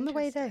Oh, all. On the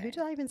way there, who did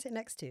interesting. I even sit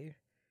next to?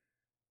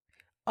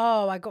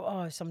 Oh, I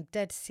got some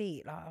dead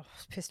seat. Like, I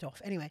was pissed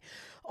off. Anyway,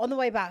 on the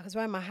way back, I was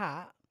wearing my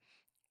hat,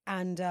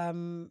 and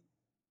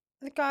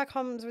the guy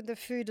comes with the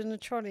food and the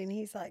trolley, and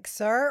he's like,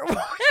 "Sir," I'm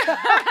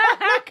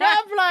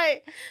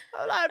like,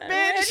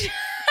 bitch.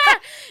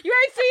 You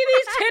ain't seen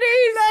these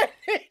titties.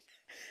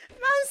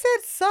 Man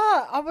said,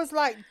 "Sir." I was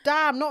like,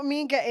 "Damn, not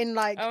me getting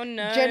like Oh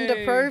no.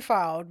 gender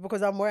profiled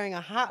because I'm wearing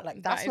a hat.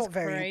 Like, that's That is not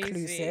very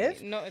crazy.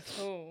 inclusive." Not at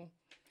all.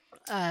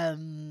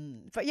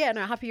 But yeah,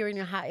 no, happy you're in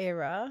your hat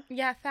era.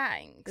 Yeah,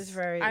 thanks. It's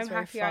very I'm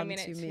very happy fun I'm in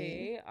it to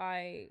me. too.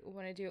 I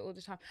want to do it all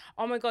the time.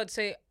 Oh my god!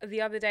 So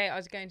the other day I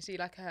was going to do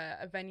like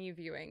a venue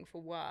viewing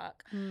for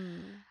work,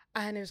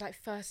 and it was like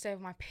first day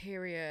of my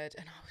period,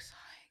 and I was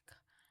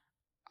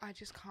like, I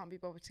just can't be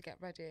bothered to get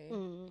ready.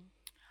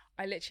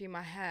 I literally,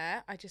 my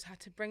hair, I just had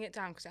to bring it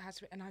down because it has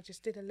to, and I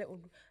just did a little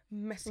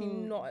messy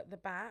knot at the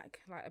back,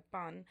 like a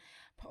bun,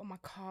 put on my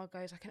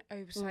cargos, like an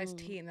oversized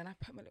tee, and then I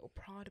put my little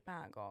Prada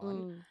bag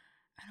on,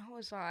 and I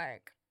was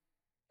like,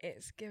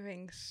 it's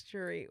giving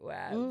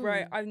streetwear.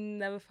 Bro, I've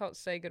never felt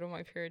so good on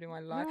my period in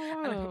my life.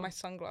 And I put my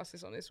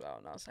sunglasses on as well,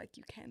 and I was like,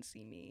 you can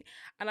see me.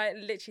 And I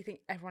literally think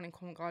everyone in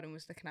Covent Garden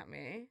was looking at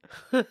me.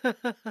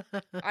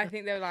 I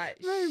think they were like,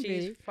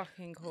 she's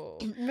fucking cool.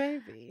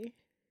 Maybe.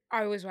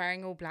 I was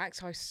wearing all black,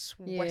 so I was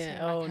sweating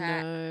like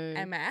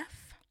MF.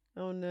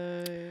 Oh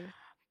no.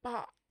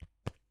 But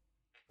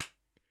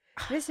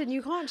listen,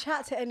 you can't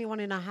chat to anyone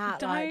in a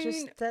hat. Like,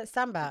 just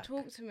stand back.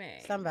 Talk to me.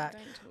 Stand back.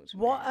 Don't talk to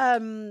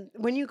What me.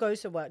 when you go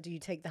to work, do you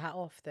take the hat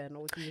off then,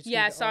 or do you just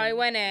Yeah, leave it so on? I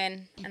went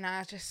in and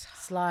I just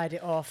slide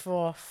it off,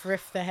 or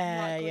friff the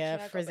hair,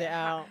 God, I frizz got it the hat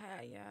out.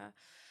 hair, yeah.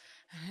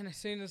 And then as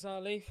soon as I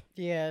leave,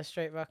 Yeah,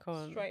 straight back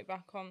on. straight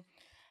back on.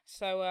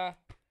 So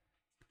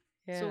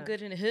it's all Yeah.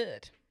 good in the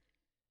hood.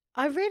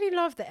 I really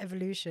love the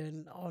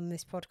evolution on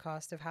this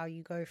podcast of how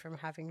you go from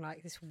having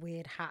like this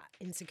weird hat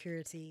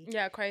insecurity.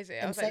 Yeah, crazy. I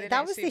And was say- like, they that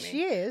don't was suit this me.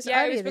 year. It was Yeah,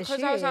 it earlier was this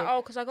because I was like, year.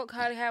 oh, because I got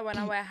curly hair. When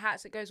I wear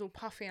hats, it goes all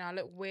puffy and I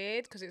look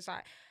weird because it's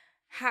like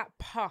hat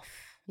puff.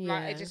 Like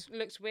Yeah. it just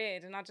looks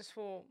weird, and I just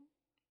thought,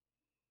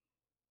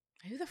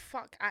 who the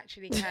fuck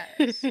actually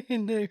cares?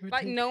 Nobody.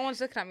 Like no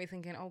one's looking at me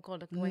thinking, oh god,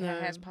 look the way her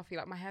hair's No. puffy.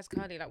 Like my hair's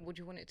curly. Like what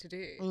do you want it to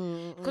do?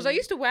 Mm, Because I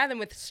used to wear them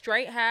with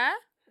straight hair.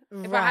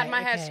 If I had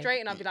my hair okay. straight,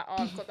 and I'd be like, oh,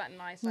 I've got that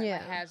nice, like Yeah.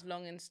 my hair's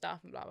long and stuff,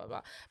 and blah blah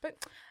blah.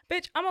 But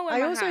bitch, I'm gonna wear I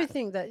my also hat.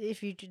 think that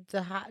if you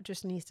the hat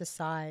just needs to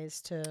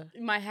size to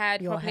My hair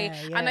your properly,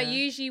 hair, and I yeah.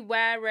 usually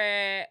wear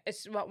it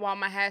while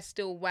my hair's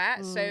still wet.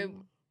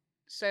 Mm.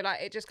 So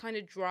like it just kind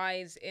of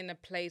dries in a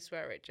place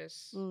where it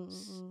just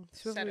swivel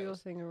your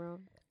settles. thing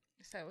around.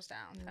 settles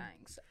down.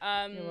 Thanks.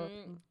 You're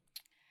welcome.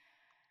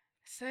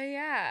 So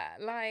yeah,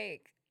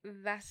 like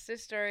that's the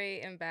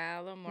story in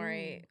Bella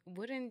Mori.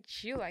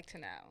 Wouldn't you like to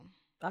know?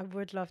 I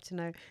would love to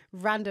know.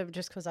 Random,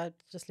 just because I'm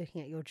just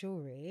looking at your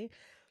jewelry.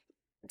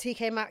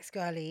 TK Maxx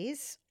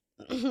girlies,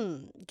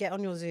 get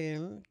on your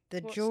Zoom.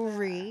 The What's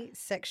jewelry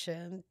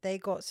section, they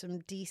got some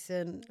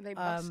decent. They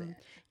bust it.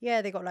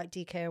 Yeah, they got like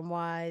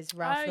DKNYs,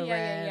 Ralph Oh, Lauren's,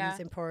 yeah.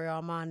 Emporio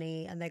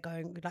Armani, and they're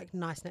going with like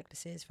nice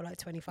necklaces for like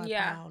 £25.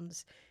 Yeah.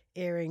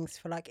 Earrings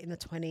for like in the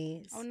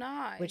 20s. Oh,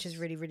 nice. Which is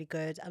really, really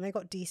good. And they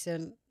got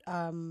decent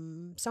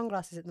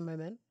sunglasses at the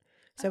moment.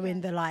 So Okay.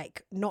 in the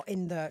like, not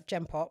in the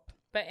Gem Pop,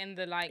 But in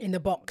the like in the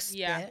box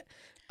Yeah.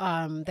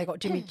 bit. They got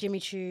Jimmy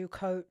Choo,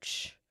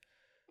 Coach.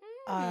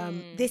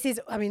 Mm. This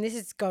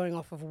is going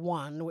off of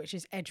one, which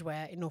is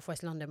Edgware in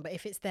Northwest London. But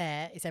if it's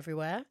there, it's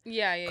everywhere.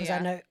 yeah, Because yeah. I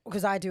know,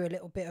 because I do a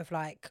little bit of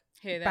like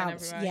Here, there, and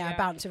bounce. everywhere, Yeah, yeah.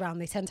 bounce around.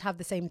 They tend to have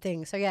the same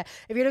thing. So yeah,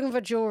 if you're looking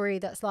for jewelry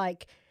that's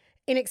like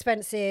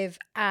inexpensive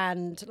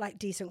and like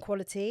decent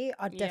quality,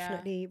 I'd Yeah.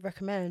 definitely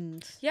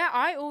recommend. Yeah,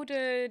 I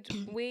ordered.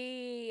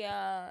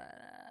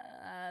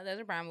 There's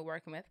a brand we're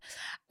working with,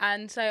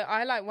 and so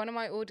I like one of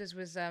my orders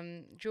was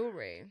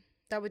jewelry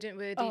that we're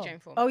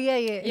DJing for. Oh yeah,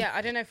 yeah. Yeah,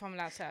 I don't know if I'm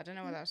allowed to say. I don't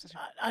know whether that was such a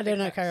I don't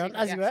know. big Carry on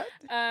secret, as yeah.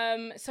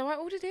 you were. So I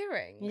ordered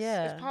earrings.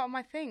 Yeah. As part of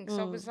my thing.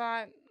 So I was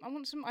like, I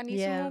need some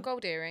Yeah. more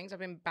gold earrings. I've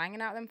been banging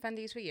out them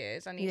Fendis for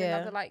years. I need Yeah.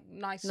 another like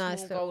nice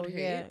Nice small gold little, hoop.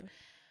 yeah. And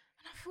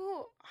I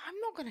thought, I'm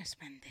not gonna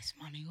spend this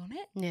money on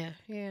it. Yeah,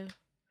 yeah.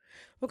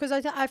 Because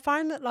I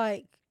find that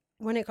like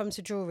when it comes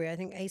to jewelry, I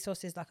think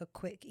ASOS is like a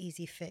quick,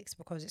 easy fix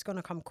because it's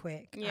gonna come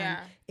quick. Yeah.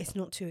 And it's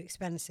not too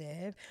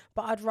expensive.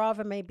 But I'd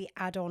rather maybe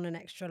add on an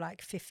extra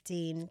like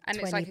 15, And 20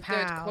 it's like a good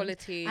pounds.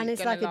 quality. And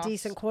it's gonna like last. a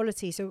decent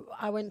quality. So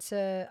I went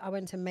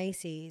to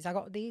Macy's. I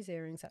got these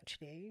earrings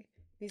actually.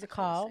 These are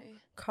Karl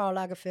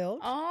Lagerfeld.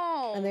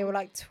 Oh. And they were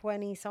like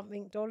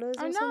 $20-something or Oh,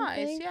 something.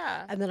 nice,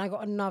 yeah. And then I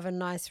got another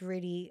nice,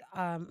 really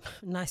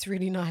nice,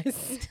 really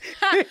nice.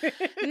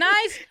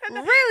 Nice,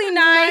 really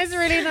nice.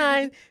 really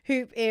nice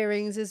hoop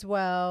earrings as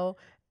well.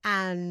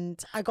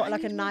 And I got I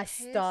like a need more nice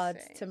stud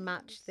to piercings.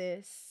 match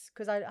this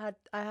because I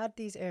had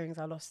these earrings.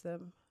 I lost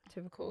them.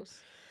 Of course.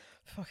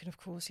 Fucking of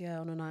course, yeah,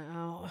 on a night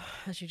out,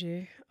 as you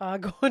do. I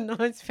got a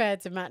nice pair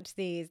to match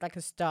these, like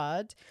a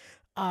stud.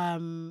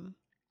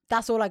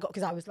 That's all I got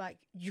because I was like,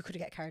 you could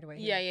get carried away.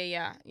 Yeah,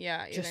 here.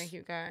 yeah. You're Just gonna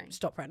keep going.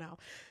 Stop right now.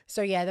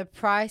 So yeah, the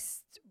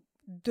price,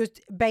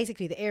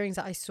 basically the earrings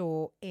that I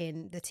saw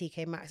in the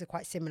TK Maxx are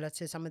quite similar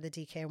to some of the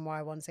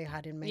DKNY ones they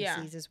had in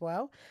Macy's as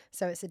well.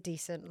 So it's a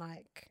decent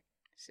like,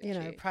 So you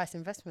know, cheap. price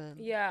investment.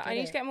 Yeah, I Get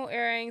need it. to get more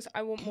earrings.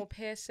 I want more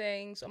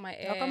piercings on my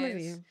ears. I'll come with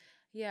you.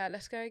 Yeah,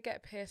 let's go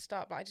get pierced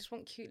up. But I just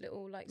want cute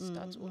little like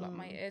studs all up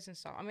my ears and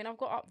stuff. I mean, I've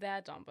got up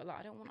there done, but like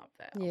I don't want up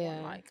there. I Yeah.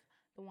 want like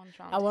the ones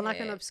round I want like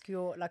an here.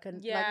 obscure, like a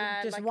Yeah,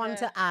 like just like one a-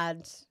 to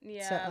add.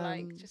 Yeah, to,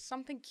 like just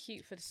something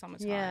cute for the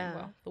summertime. yeah.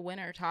 Well, the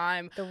winter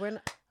time.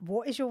 the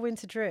What is your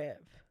winter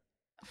drip?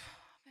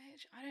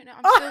 I don't know.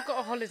 I've still got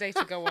a holiday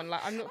to go on.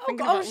 Like, I'm not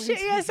thinking about shit!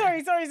 winter Yeah, yet.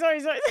 sorry.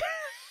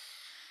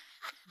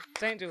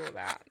 Don't do all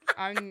that.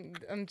 I'm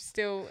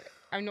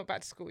not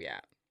back to school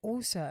yet.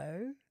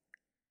 Also,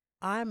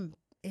 I'm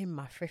in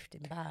my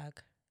thrifting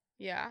bag.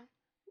 Yeah,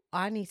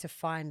 I need to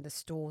find the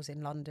stores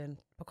in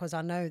London because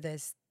I know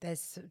there's there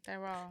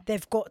are.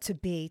 there's got to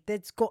be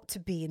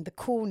in the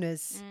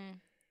corners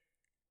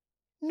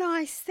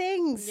nice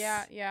things.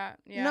 Yeah.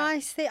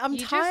 Nice thing. I'm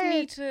you tired. just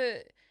need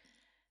to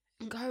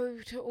go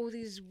to all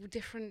these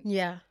different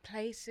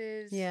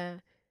places. Yeah.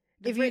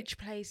 The rich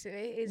places.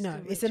 It is.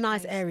 No, the it's the rich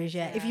nice places, areas.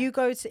 Yeah. If you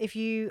go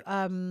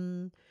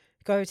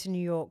to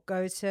New York,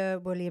 go to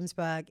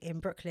Williamsburg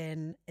in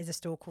Brooklyn, is a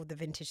store called the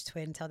Vintage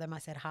Twin. Tell them I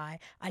said hi.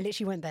 I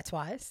literally went there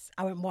twice.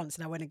 I went once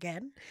and I went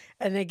again.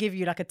 And they give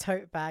you like a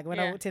tote bag. When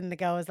I walked in, the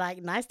girl was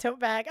like, nice tote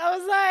bag. I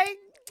was like,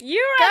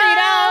 you already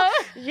know.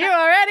 You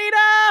already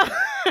know.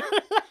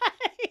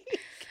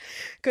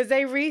 Because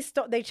they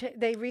restock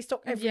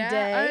every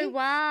day. Oh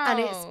wow. And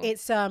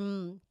it's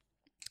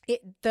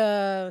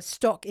the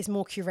stock is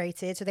more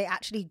curated, so they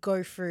actually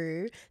go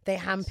through, they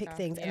handpick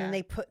things, and then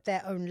they put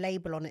their own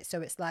label on it,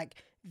 so it's like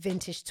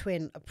Vintage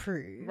Twin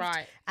approved.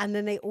 Right. And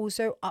then they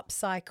also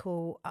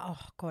upcycle. Oh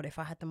God, if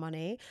I had the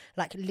money,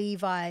 like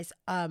Levi's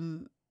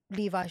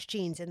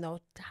jeans, and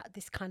they'll have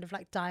this kind of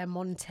like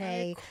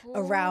diamante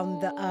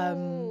around the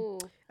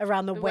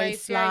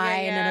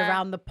waistline and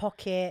around the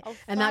pocket,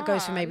 and that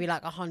goes for maybe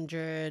like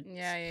 100.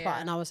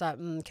 And I was like,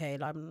 okay,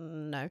 like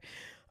no.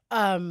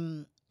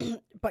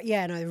 But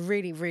yeah, no,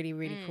 really, really,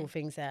 really cool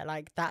things there.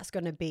 Like that's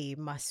gonna be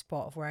my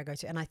spot of where I go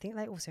to, and I think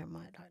they also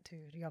might like do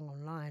Young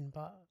online,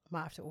 but I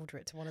might have to order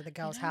it to one of the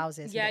girls'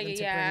 houses.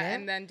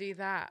 And then do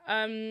that.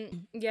 No,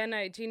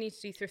 do need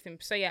to do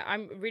thrifting. So yeah,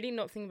 I'm really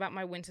not thinking about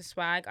my winter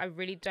swag. I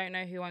really don't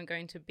know who I'm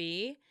going to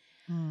be.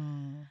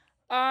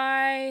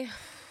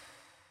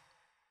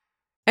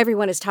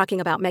 Everyone is talking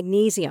about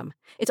magnesium.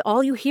 It's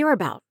all you hear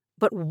about.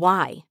 But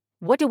why?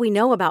 What do we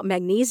know about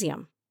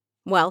magnesium?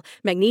 Well,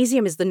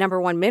 magnesium is the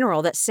 #1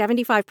 mineral that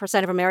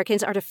 75% of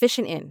Americans are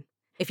deficient in.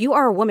 If you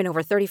are a woman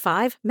over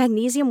 35,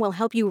 magnesium will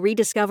help you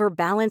rediscover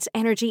balance,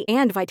 energy,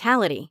 and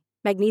vitality.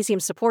 Magnesium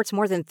supports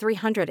more than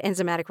 300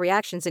 enzymatic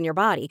reactions in your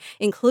body,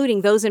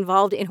 including those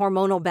involved in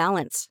hormonal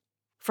balance.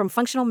 From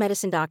functional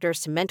medicine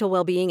doctors to mental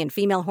well-being and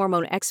female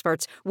hormone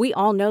experts, we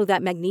all know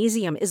that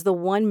magnesium is the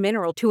one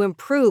mineral to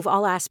improve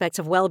all aspects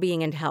of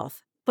well-being and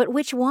health. But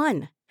which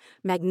one?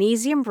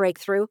 Magnesium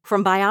Breakthrough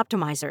from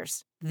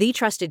Bioptimizers, the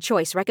trusted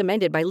choice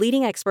recommended by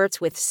leading experts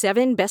with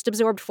 7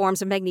 best-absorbed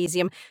forms of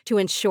magnesium to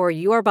ensure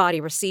your body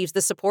receives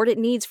the support it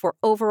needs for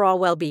overall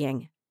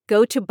well-being.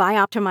 Go to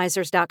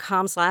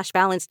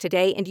bioptimizers.com/balance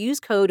today and use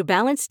code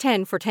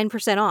BALANCE10 for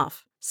 10%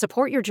 off.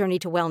 Support your journey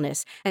to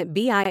wellness at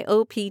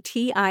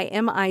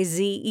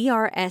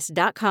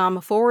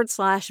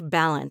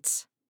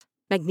bioptimizers.com/balance.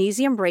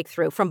 Magnesium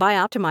Breakthrough from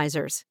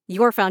Bioptimizers,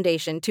 your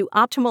foundation to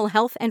optimal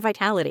health and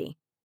vitality.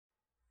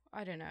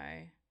 I don't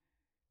know.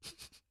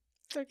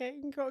 It's okay.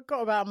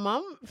 Got about a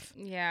month.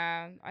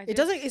 Yeah,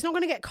 It's not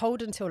going to get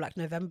cold until like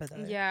November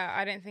though. Yeah,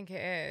 I don't think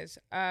it is.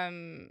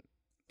 Oh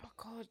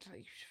God,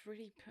 you've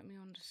really put me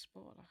on the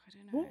spot. Like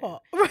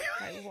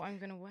I don't know what I'm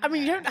gonna wear. I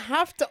mean, you don't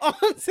have to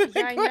answer the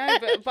question. I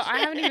know, but I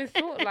haven't even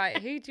thought like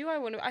who do I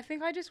want to. I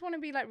think I just want to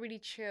be like really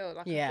chill.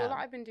 Like I feel like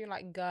I've been doing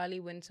like girly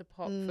winter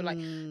pop for like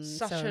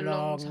such a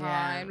long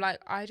time.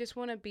 Like I just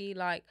want to be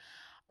like.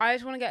 I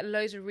just want to get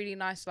loads of really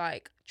nice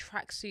like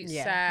tracksuit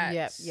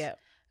sets. Yep.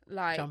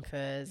 Like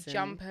jumpers,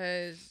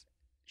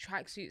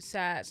 tracksuit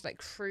sets, like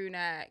crew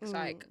necks,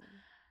 like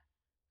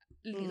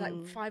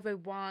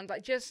 501s,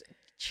 like just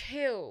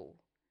chill.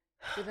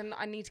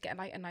 I need to get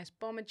like a nice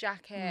bomber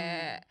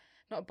jacket,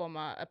 not a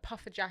bomber, a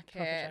puffer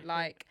jacket.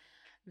 Like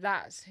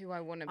that's who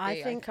I want to be.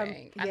 I think.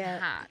 And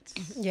hats.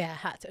 Yeah,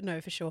 hat.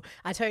 No, for sure.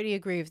 I totally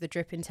agree with the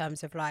drip in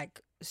terms of like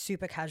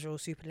super casual,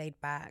 super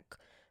laid back.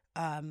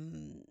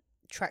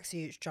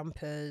 Tracksuits,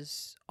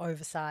 jumpers,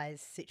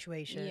 oversized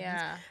situations.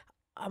 Yeah.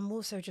 I'm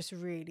also just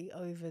really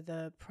over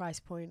the price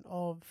point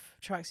of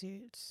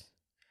tracksuits.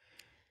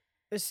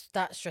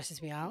 That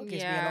stresses me out,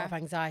 gives me a lot of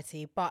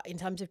anxiety. But in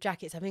terms of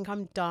jackets, I think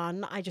I'm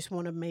done. I just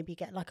want to maybe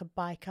get like a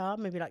biker,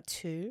 maybe like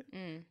 2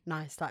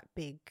 nice, like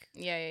big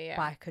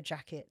biker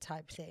jacket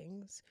type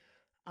things.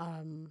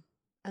 And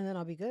then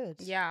I'll be good.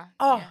 Yeah.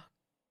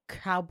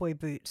 Cowboy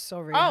boots.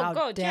 Sorry. Oh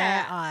God,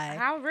 dare I?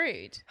 How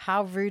rude.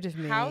 How rude of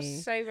me. How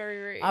so very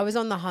rude. I was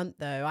on the hunt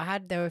though.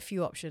 There were a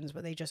few options,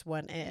 but they just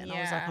weren't it. And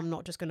I was like, I'm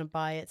not just gonna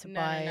buy it to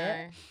buy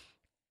it.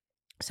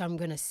 So I'm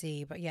gonna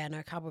see. But yeah,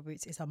 no, cowboy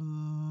boots is a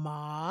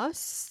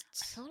must.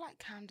 I feel like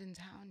Camden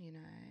Town, you know.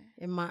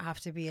 It might have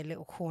to be a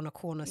little corner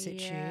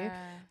situ.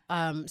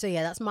 So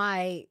yeah, that's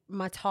my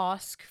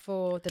task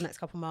for the next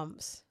couple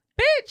months.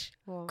 Bitch!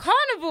 What?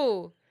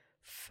 Carnival!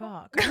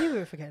 Fuck. I knew we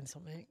were forgetting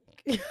something.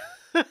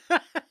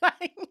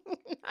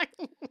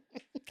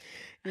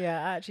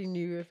 Yeah, I actually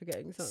knew we were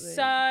forgetting something.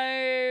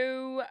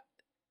 So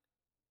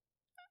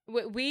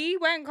we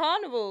went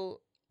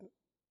carnival,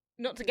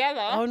 not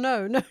together. Oh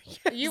no.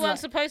 You weren't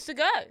supposed to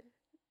go.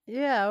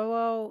 Yeah,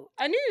 well,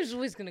 I knew he was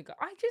always gonna go.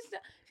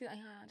 She's like,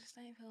 I just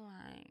don't feel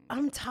like.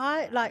 I'm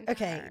tired. Like, I'm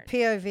okay, tired.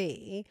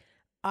 POV.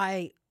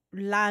 I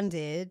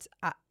landed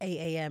at 8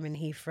 a.m. in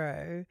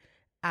Heathrow,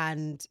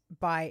 and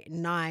by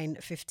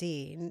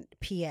 9:15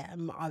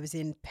 p.m. I was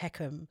in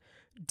Peckham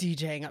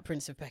DJing at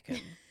Prince of Peckham.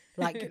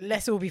 Like,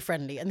 let's all be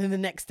friendly. And then the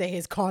next day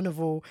is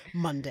Carnival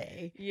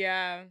Monday.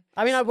 Yeah.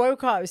 I mean, I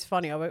woke up. It was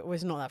funny. It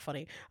was not that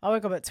funny. I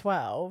woke up at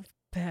 12.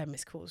 Bare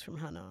missed calls from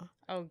Hannah.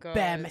 Oh god.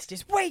 Bare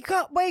messages. Wake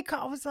up, wake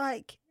up. I was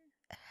like,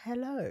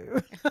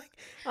 hello.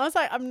 I was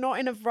like, I'm not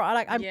in a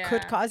like I Yeah.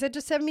 could come. I said,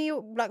 just send me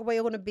like where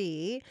you're gonna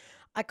be.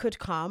 I could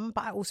come,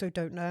 but I also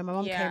don't know. My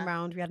mum Yeah. came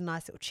round. We had a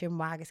nice little chin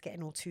wag. It's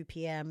getting all 2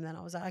 p.m. Then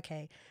I was like,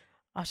 okay,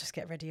 I'll just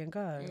get ready and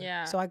go.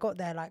 Yeah. So I got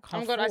there like Oh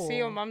half my god, I see 4.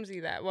 your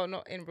mumsy there. Well,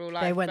 not in real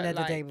life. They went but there the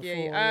like, day before,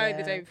 Yeah. Oh, yeah.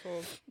 the day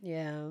before.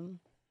 Yeah.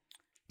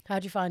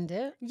 How'd you find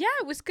it? Yeah,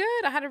 it was good.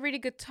 I had a really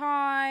good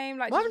time.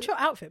 Like, What just- happened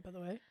to your outfit, by the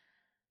way?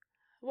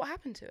 what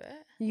happened to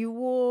it? You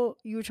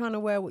were trying to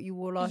wear what you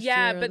wore last year.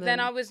 Yeah, and but then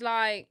I was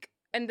like,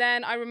 and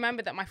then I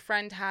remembered that my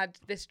friend had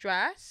this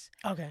dress,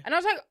 Okay. and I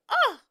was like,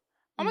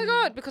 oh my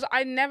god, because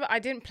I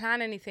didn't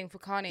plan anything for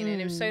Carney, and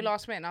it was so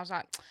last minute, and I was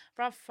like,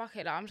 bruv, fuck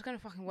it, like, I'm just gonna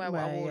fucking wear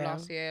what I wore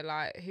last year.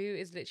 Like, who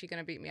is literally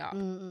gonna beat me up?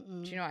 Do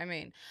you know what I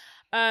mean?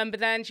 But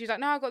then she was like,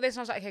 no, I got this, and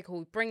I was like, okay,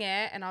 cool, bring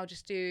it, and I'll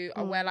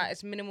wear like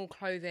as minimal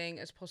clothing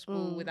as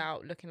possible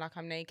without looking like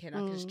I'm naked. I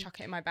can just chuck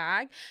it in my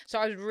bag. So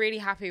I was really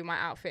happy with my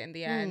outfit in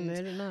the end.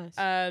 Really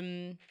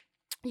nice.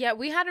 Yeah,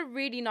 we had a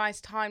really nice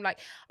time. Like,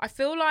 I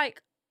feel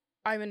like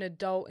I'm an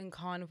adult in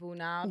Carnival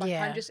now. Like,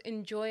 Yeah. I'm just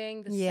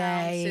enjoying the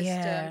Yeah, sound systems.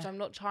 yeah. I'm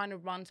not trying to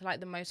run to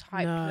like the most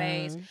hype No.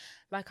 place.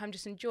 Like, I'm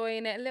just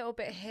enjoying it a little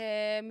bit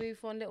here,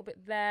 move on a little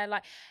bit there.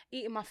 Like,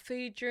 eating my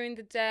food during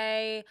the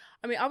day.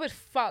 I mean, I was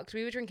fucked.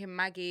 We were drinking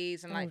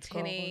Maggie's and like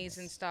tinnies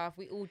and stuff.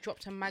 We all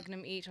dropped a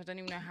Magnum each. I don't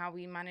even know how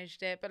we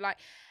managed it. But like,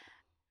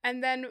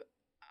 and then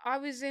I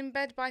was in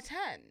bed by 10.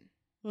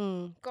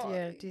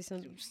 Yeah,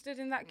 decent. Stood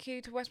in that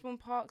queue to Westbourne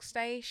Park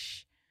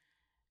Station.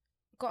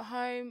 Got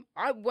home.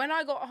 When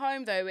I got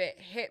home though, it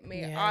hit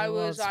me. Yeah, I the was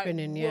world's like,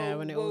 spinning, yeah,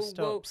 when it all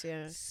stops,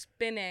 yeah.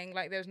 spinning.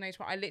 Like, there was no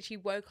tomorrow. I literally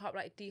woke up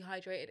like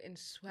dehydrated in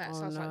sweat.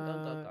 So I was like,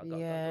 go,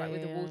 Yeah, like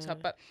with the water. yeah.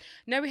 But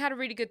no, we had a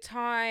really good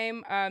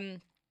time.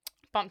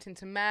 Bumped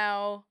into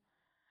Mel,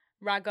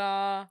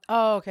 Raga.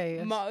 Oh, okay.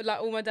 Yes.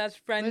 Like all my dad's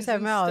friends. You said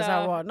and Mel, is that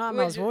stuff. what? Not Which-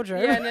 Mel's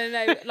wardrobe. Yeah,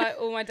 no. Like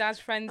all my dad's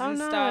friends Oh, and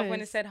stuff. When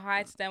I nice. said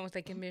hi to them, was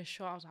they give me a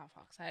shot. I was like,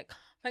 fuck's sake.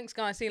 Thanks,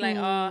 guys. See you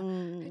later.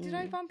 Did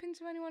I bump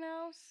into anyone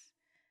else?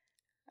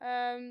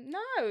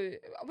 No,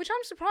 which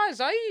I'm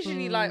surprised. I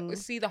usually like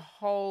see the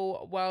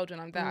whole world when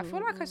I'm there. I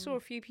feel like I saw a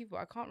few people.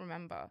 I can't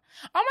remember.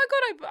 Oh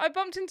my god, I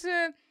bumped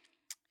into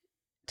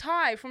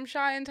Ty from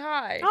Shy and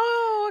Ty.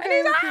 Oh, okay.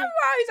 And he's like, okay. oh,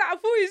 wow. He's like, I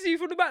thought you see you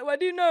from the back, but I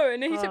do know.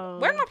 And then he said, Oh.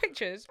 where are my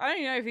pictures? I don't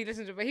even know if he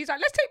listens to it, but he's like,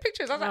 let's take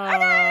pictures. I was like, Oh,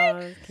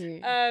 okay. that's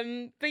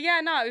cute. But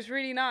yeah, no, it was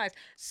really nice.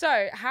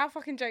 So how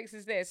fucking jokes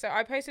is this? So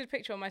I posted a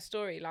picture on my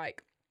story,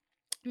 like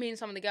me and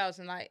some of the girls,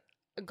 and like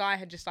a guy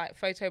had just like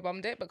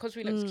photobombed it, but because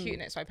we looked cute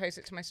in it, so I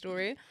posted it to my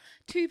story.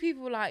 2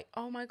 people were like,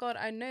 oh my god,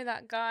 I know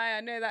that guy.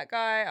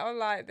 I'm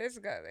like, this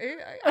guy.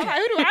 I'm like, I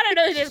don't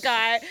know this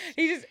guy.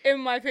 He's just in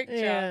my picture.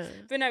 Yeah.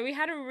 But no, we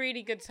had a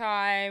really good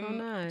time. Oh,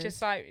 nice.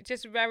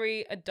 Just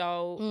very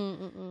adult.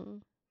 Mm.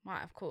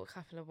 Might have caught a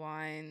couple of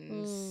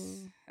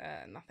wines.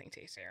 Nothing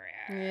too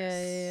serious.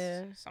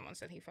 Yeah. Someone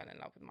said he fell in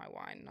love with my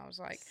wine, and I was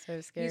like,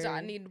 So scary. he's like, I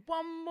need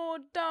one more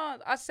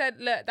dance. I said,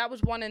 look, that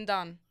was one and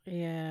done.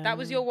 Yeah. That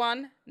was your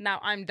one.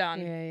 Now I'm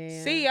done.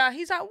 Yeah. See ya.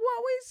 He's like, what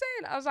were you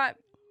saying? I was like,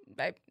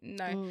 babe,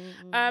 no.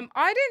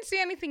 I didn't see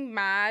anything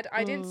mad.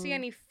 I didn't see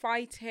any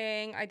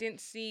fighting. I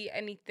didn't see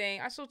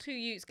anything. I saw 2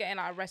 youths getting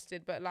like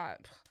arrested, but like.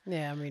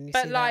 Yeah, I mean, you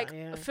But see like that,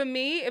 yeah. for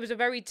me, it was a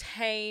very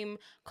tame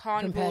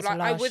carnival. Compared to Like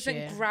I last wasn't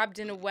year. grabbed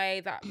in a way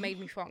that made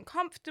me feel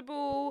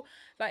uncomfortable.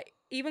 Like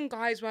even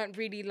guys weren't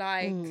really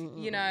like,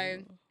 you know.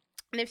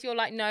 And if you're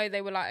like, no,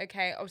 they were like,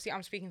 okay, obviously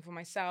I'm speaking for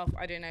myself.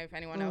 I don't know if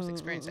anyone else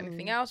experienced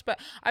anything else, but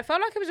I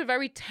felt like it was a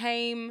very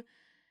tame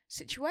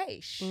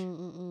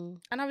situation.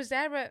 And I was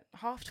there at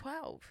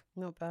 12:30.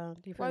 Not bad.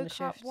 You put in the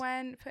Woke up, shift.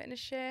 went, put in a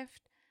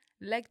shift.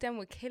 Leg them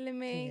were killing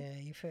me.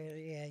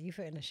 Yeah, you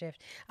put in a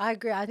shift. I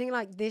agree. I think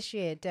like this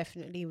year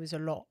definitely was a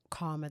lot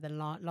calmer than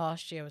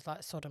last year. Was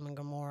like Sodom and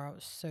Gomorrah. It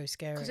was so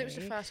scary. Because it was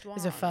the first one. It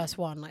was the first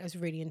one. Like it was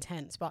really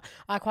intense. But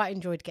I quite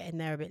enjoyed getting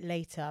there a bit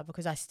later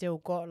because I still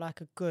got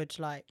like a good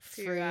like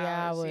 3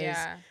 hours.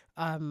 Yeah.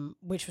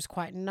 Which was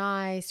quite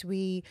nice.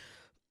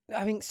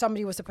 I think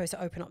somebody was supposed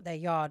to open up their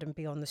yard and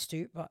be on the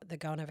stoop, but the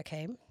girl never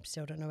came.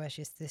 Still don't know where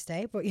she is to this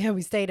day. But yeah,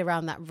 we stayed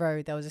around that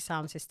road. There was a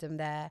sound system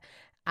there.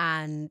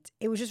 And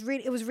it was just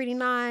really, it was really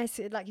nice.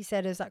 Like you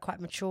said, it was like quite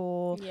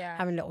mature. Yeah.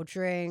 Having a little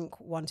drink,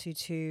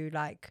 122.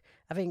 Like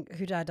I think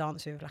who did I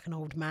dance with? Like an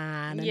old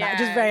man, and Yeah, like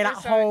just very like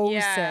just so- wholesome.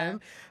 yeah.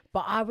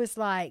 But I was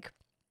like,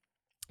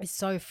 it's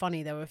so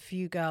funny. There were a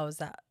few girls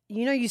that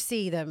you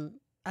see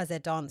them as they're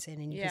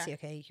dancing, and you Yeah. can see,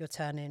 okay, you're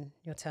turning,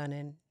 you're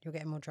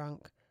getting more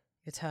drunk,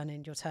 you're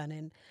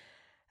turning.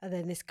 And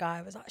then this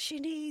guy was like, she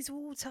needs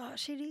water.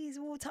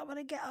 I'm going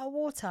to get her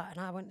water. And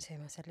I went to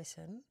him, I said,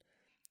 listen,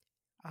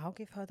 I'll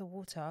give her the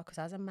water because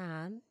as a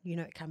man, you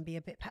know, it can be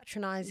a bit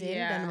patronising.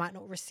 Then I might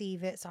not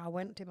receive it. So I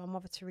went to my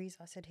Mother Teresa.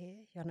 I said, here,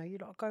 I know you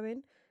lot are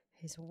going.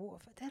 Here's the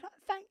water. They're like,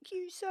 thank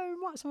you so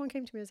much. Someone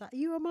came to me and was like, are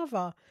you a mother?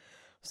 I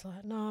was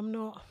like, no, I'm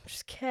not. I'm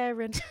just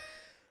caring.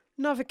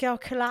 Another girl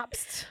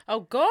collapsed.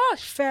 Oh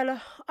gosh.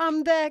 Fella,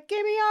 I'm there.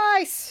 Give me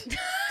ice.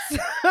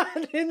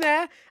 In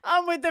there.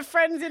 I'm with the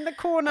friends in the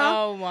corner.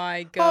 Oh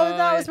my god. Oh,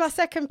 that was my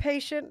second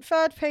patient.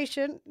 Third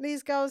patient.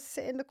 These girls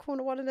sit in the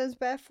corner. One of them's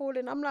bare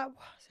falling. I'm like, what?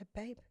 I said,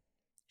 babe,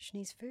 she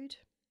needs food.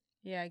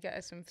 Yeah, get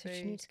her some So food.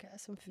 she needs to get her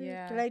some food.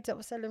 Yeah. The lady that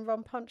was selling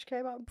rum punch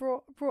came out and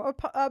brought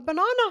a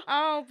banana.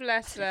 Oh,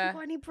 bless Have you her.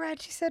 got any bread?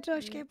 She said,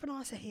 she gave banana.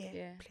 I said, here,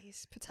 Yeah.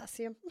 please,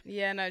 potassium.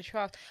 Yeah, no,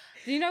 trust.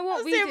 Do you know what I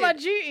was we doing did? my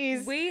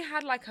duties. We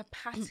had like a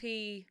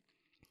patty,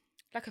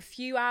 like a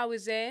few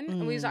hours in,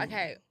 and we was like,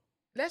 okay,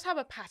 let's have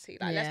a patty.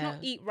 Like, let's not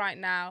eat right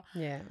now.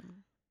 Yeah.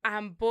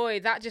 And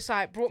boy, that just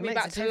like brought It me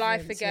makes back a to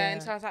life difference, again.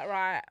 yeah. So I was like,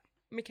 right,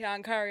 Mickey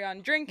and carry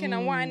on drinking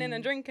and whining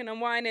and drinking and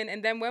whining.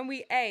 And then when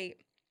we ate,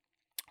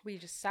 we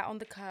just sat on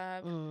the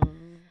curb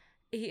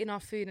eating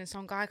our food, and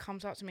some guy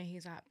comes up to me.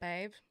 He's like,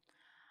 babe,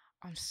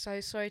 I'm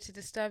so sorry to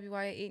disturb you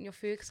while you're eating your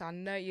food because I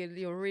know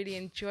you're really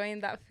enjoying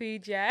that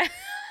food, yeah?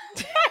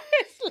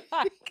 It's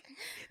like,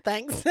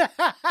 Thanks.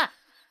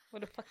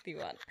 what the fuck do you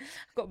want?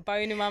 I've got a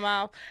bone in my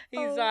mouth.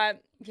 He's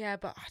like, yeah,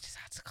 but I just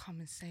had to come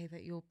and say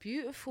that you're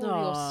beautiful, your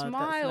Aw,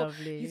 smile. that's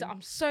lovely. He's like,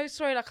 I'm so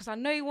sorry, like, because I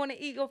know you want to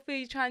eat your food,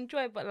 you try and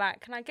enjoy it, but like,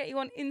 can I get you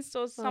on Insta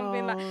or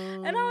something? Like,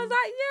 and I was like,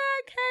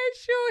 yeah, okay,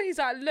 sure. He's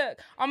like, look,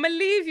 I'm going to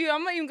leave you.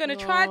 I'm not even going to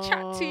try and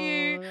chat to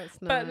you. That's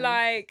But nice.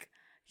 like,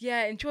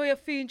 yeah, enjoy your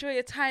food, enjoy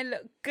your time,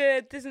 look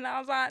good, this and that. I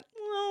was like,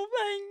 oh,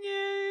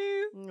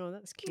 thank you. Oh,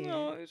 that's cute.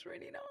 Oh, it was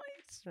really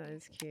nice. That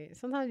is cute.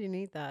 Sometimes you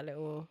need that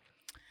little.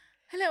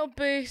 A little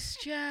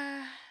boost,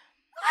 yeah.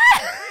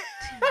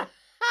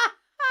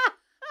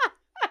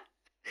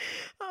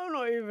 I'm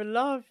not even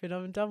laughing.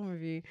 I'm done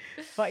with you.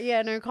 But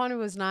yeah, no,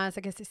 Carnival was nice.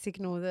 I guess it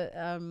signaled that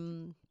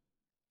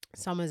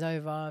summer's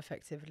over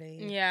effectively.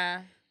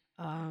 Yeah.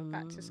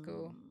 Back to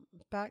school.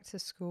 Back to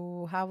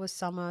school. How was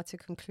summer to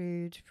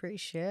conclude? Pretty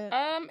shit.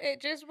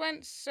 It just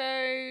went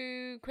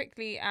so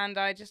quickly, and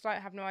I just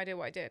like have no idea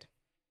what I did.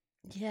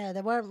 Yeah,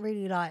 there weren't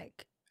really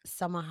like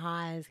summer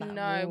highs. Like,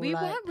 No, real, we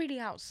like- weren't really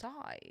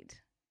outside.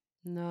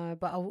 No,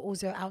 but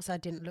also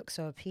outside didn't look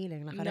so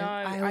appealing. Like No,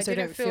 I I also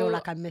didn't don't feel feel-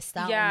 like I missed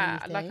out. Yeah,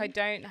 on like I anything.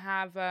 don't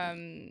have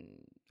FOMO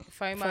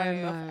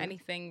FOMO. of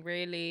anything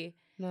really.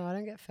 No, I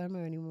don't get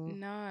FOMO anymore.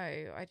 No,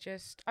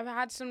 I've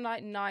had some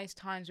like nice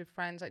times with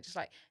friends, like just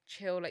like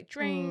chill, like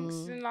drinks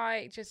and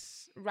like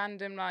just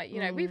random, like,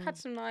 you know, we've had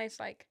some nice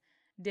like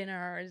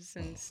dinners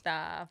and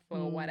stuff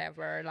or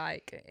whatever,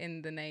 like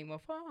in the name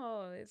of,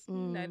 it's, you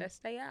know, let's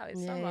stay out,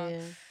 it's summer.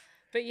 Yeah.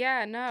 But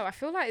yeah, no, I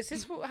feel like, is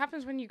this what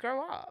happens when you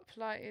grow up?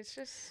 Like, it's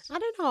just, I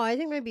don't know. I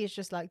think maybe it's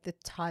just like the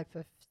type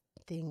of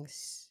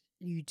things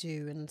you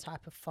do and the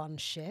type of fun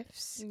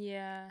shifts.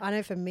 yeah, I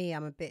know for me,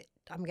 I'm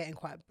getting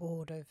quite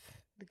bored of,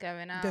 the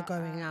going out. the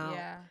going out.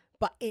 Yeah.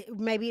 but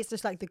maybe it's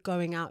just like the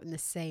going out in the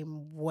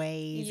same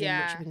ways in which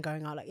Yeah. you've been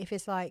going out. Like if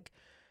it's like,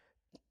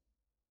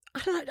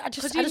 I don't know, I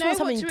just you want know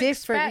something what to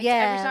different. expect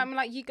Yeah. every time,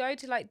 like you go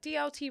to like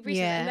DLT recently,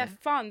 Yeah. and they're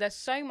fun. They're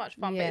so much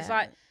fun, but it's Yeah.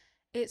 like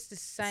it's the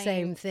same,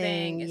 Same thing.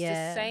 thing, It's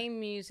yeah. the same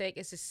music.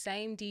 It's the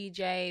same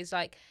DJs.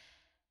 Like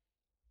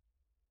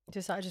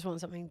I just want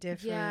something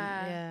different.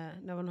 Yeah. Yeah.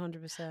 No,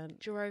 100%.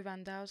 Jero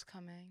Van Dal's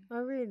coming,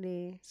 Oh,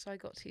 really? so I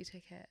got 2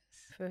 tickets.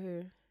 For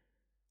who?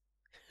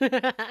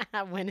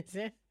 When is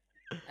it?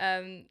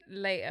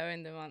 Later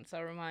in the month, so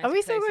I'll remind. Are you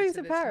we still closer going to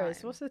to the Paris?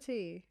 time. What's the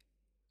tea?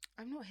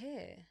 I'm not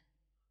here.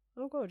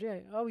 Oh, God, yeah.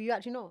 Oh, you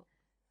actually not?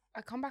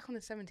 I come back on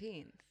the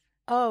 17th.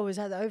 Oh, is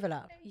that the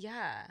overlap?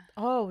 Yeah.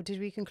 Oh, did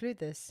we conclude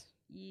this?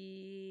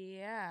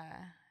 Yeah.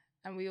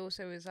 And we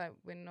also was like,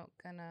 we're not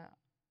gonna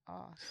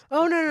ask.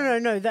 Oh,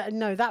 no.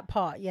 That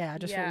part. Yeah, I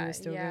just thought we were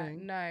still yeah.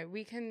 doing. No,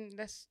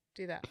 let's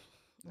do that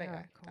later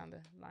Alright, cool. down the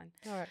line.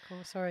 All right,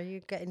 cool. Sorry,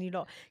 you getting you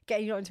lot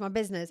into my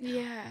business.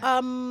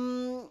 Yeah.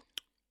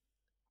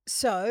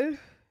 So,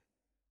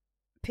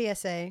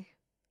 PSA,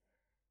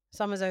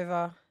 summer's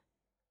over.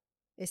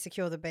 It's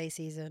secure the Bay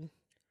season.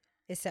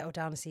 It's settled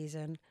down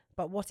season.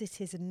 But what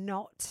it is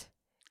not,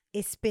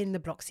 is spin the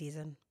block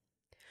season.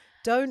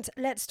 Don't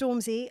let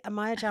Stormzy and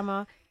Maya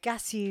Jama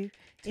gas you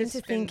into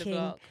spin the thinking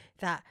block.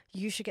 that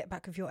you should get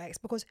back with your ex.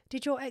 Because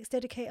did your ex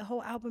dedicate a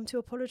whole album to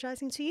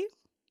apologizing to you?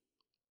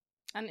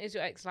 And is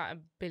your ex like a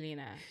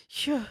billionaire?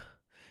 Sure.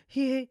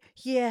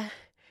 Yeah.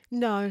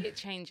 No. It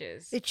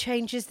changes. It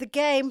changes the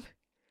game.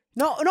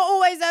 Not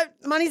always though.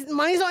 Money's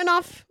not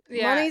enough.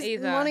 Yeah,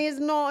 either. Money is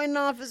not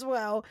enough as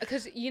well.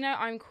 Because, you know,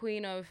 I'm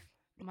queen of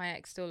my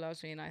ex still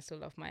loves me and I still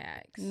love my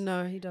ex.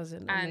 No, he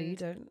doesn't. No, you And-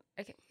 don't.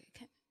 Okay.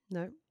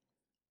 No.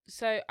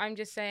 So I'm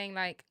just saying,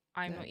 like,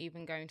 I'm No. not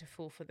even going to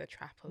fall for the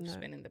trap of No.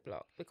 spinning the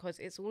block because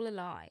it's all a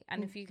lie.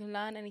 And if you can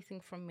learn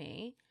anything from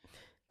me,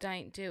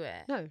 don't do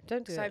it. No,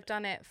 don't do So it. I've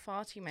done it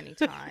far too many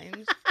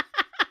times.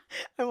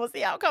 And what's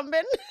the outcome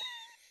been?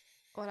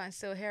 Well, I'm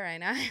still here,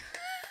 ain't I?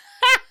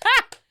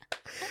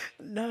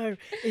 No,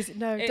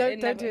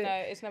 don't do it.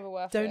 No, it's never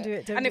worth it. Don't do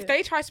it. And if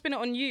they try to spin it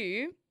on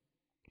you,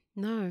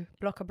 no,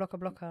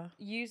 blocker.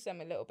 use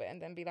them a little bit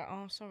and then be like,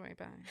 oh, sorry,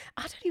 bye.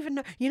 I don't even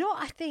know. You know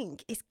what I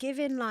think? It's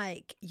giving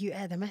like you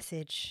air the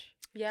message.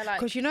 Yeah, like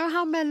Because you know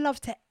how men love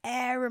to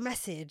air a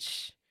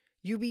message.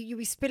 You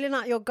be spilling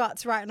out your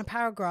guts writing a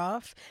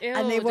paragraph,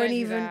 and they Ew, won't don't do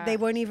even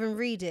that.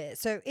 read it.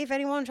 So if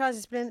anyone tries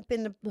to spin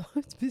the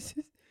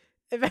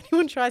if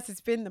anyone tries to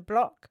spin the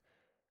block,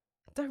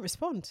 don't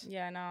respond.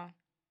 Yeah, no.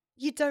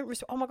 You don't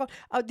respond. Oh my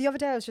god! The other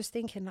day I was just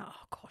thinking, like,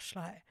 oh gosh,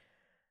 like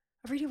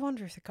I really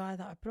wonder if the guy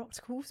that I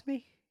blocked calls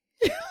me.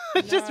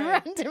 Just No.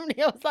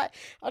 randomly, I was like,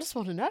 I just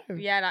want to know.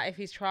 Yeah, like if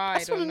he's tried. I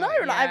just want or to not,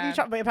 know. Like, have you yeah.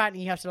 tried? But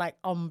apparently, you have to like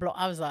unblock.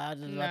 I was like, I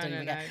don't No, even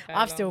no, get. no,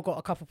 I've don't. still got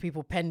a couple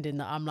people pending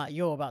that I'm like,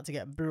 you're about to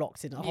get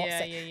blocked in a hot Yeah,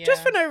 set. yeah,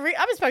 Just yeah. for no reason. I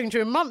haven't spoken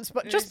to him in months,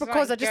 but just It's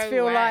because like, I just go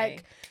feel away.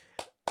 like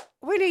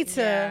we need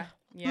to.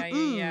 Yeah.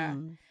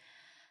 Mm-mm.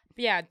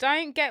 Yeah,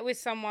 don't get with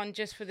someone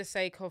just for the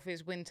sake of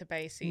his winter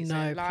base season.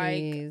 No, like,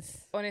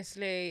 please.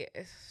 honestly,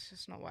 it's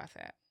just not worth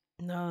it.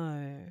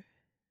 No,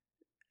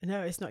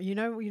 it's not. You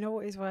know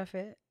what is worth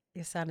it?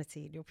 Your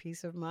sanity and your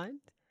peace of mind.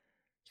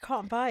 You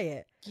can't buy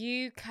it.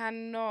 You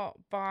cannot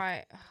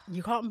buy.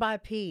 You can't buy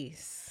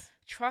peace.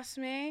 Trust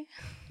me.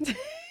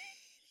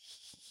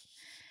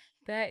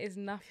 There is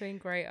nothing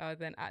greater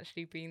than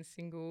actually being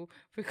single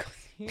because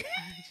you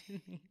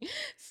actually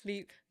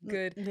sleep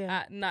good Yeah.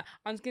 at night.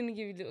 I'm just going to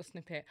give you a little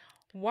snippet.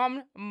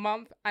 1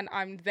 month and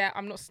I'm there.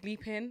 I'm not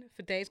sleeping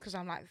for days because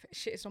I'm like,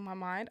 shit is on my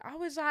mind. I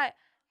was like,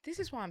 this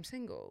is why I'm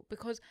single.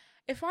 Because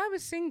if I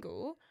was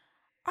single,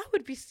 I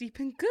would be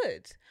sleeping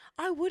good.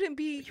 I wouldn't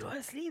be You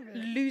weren't sleeping.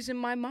 losing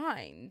my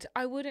mind.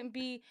 I wouldn't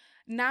be.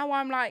 Now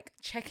I'm like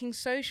checking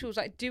socials,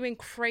 like doing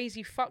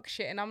crazy fuck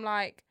shit. And I'm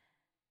like,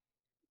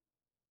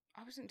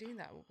 I wasn't doing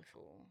that all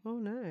before. Oh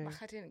no,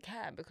 Like I didn't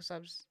care because I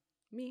was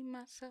me,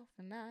 myself,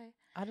 and I.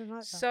 I don't like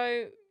that.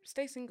 So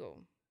stay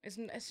single. It's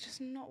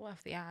just not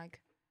worth the ag.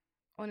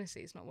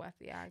 Honestly, it's not worth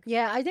the ag.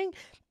 Yeah, I think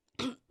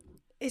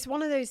it's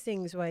one of those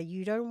things where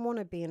you don't want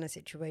to be in a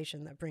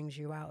situation that brings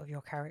you out of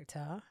your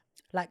character.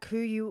 Like who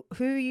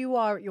you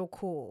are at your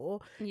core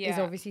is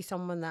obviously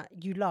someone that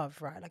you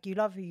love, right? Like you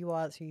love who you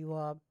are, that's who you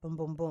are, boom,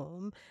 boom,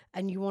 boom.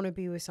 And you want to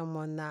be with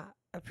someone that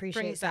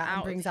appreciates that that and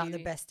out brings of out the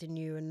you. best in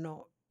you and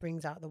not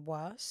brings out the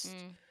worst.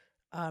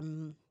 Yeah,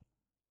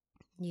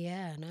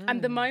 no.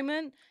 And the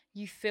moment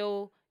you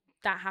feel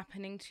that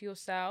happening to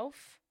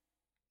yourself,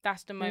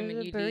 that's the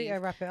moment you burrito,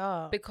 leave. wrap it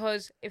up.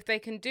 Because if they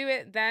can do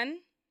it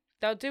then,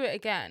 they'll do it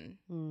again.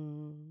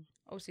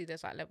 Obviously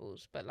there's like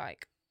levels, but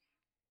like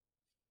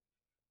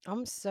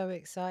I'm so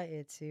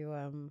excited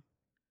to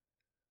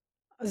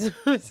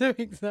I'm so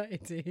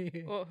excited to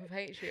hear. what for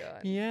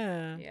Patreon.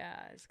 Yeah. Yeah,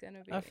 it's gonna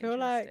be I feel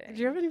like, interesting.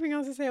 do you have anything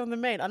else to say on the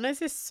main? I know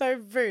this is so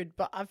rude,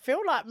 but I feel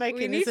like We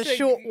making need this a to-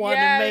 short one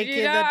yeah, and you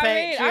making know the what I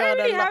mean? Patreon. I don't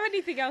really a have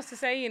anything else to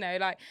say, you know,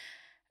 like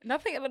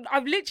nothing.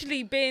 I've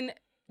literally been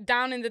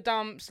down in the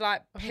dumps,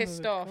 like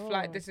pissed off,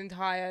 like God. this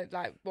entire,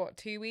 like what,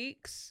 2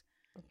 weeks?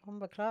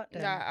 Bomber Clark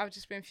then. Like, I've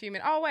just been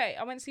fuming. Oh wait,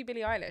 I went to see Billie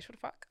Eilish. What the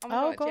fuck? Oh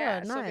my Oh, god, yeah,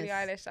 God, saw Billie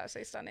nice. Eilish. That's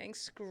so stunning.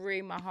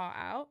 Scream my heart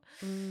out,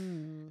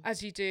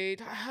 as you do.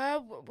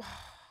 Her,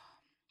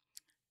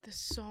 the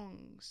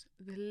songs,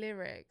 the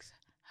lyrics,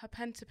 her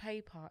pen to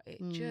paper, it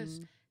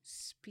just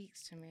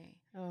speaks to me.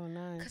 Oh,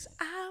 nice. Cause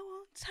I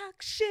won't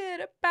talk shit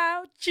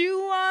about you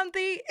on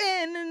the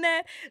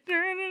internet.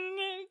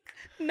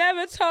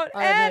 Never told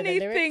I know the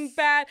anything lyrics.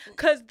 bad.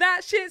 Cause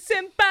that shit's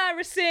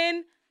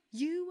embarrassing.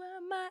 You are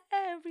my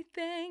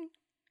everything.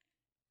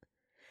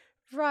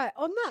 Right,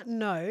 on that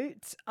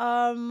note,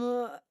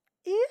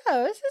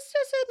 yeah, this is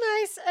just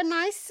a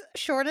nice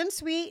short and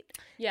sweet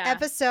Yeah.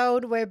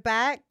 episode. We're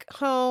back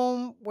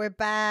home. We're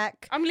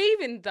back. I'm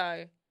leaving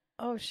though.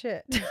 Oh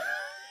shit.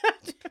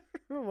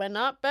 We're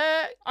not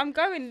back. I'm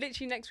going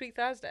literally next week,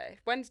 Thursday.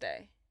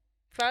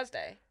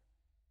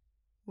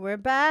 We're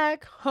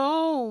back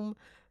home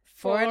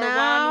for an 1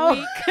 hour.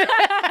 week.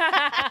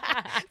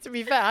 To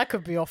be fair, I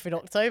could be off in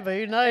October.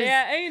 Who knows?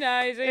 Yeah, who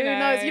knows? Who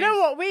knows? You know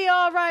what? We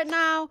are right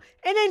now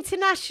an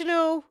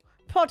international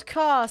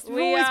podcast. We've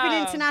We always been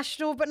are.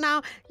 international, but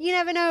now you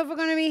never know if we're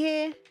going to be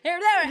here. Here,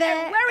 There,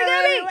 where are we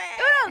gonna be? everywhere.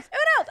 Who knows? I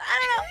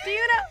don't know. Do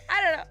you know?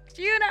 I don't know.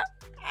 Do you know?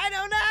 I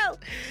don't know.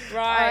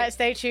 Right. All right,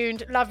 stay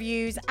tuned. Love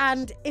yous.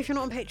 And if you're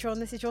not on Patreon,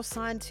 this is your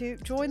sign to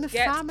join the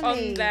Get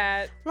family. on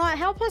there. Like,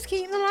 help us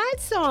keep the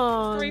lights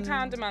on.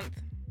 £3 a month.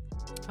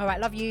 All right,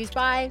 love yous.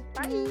 Bye.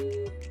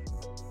 Bye.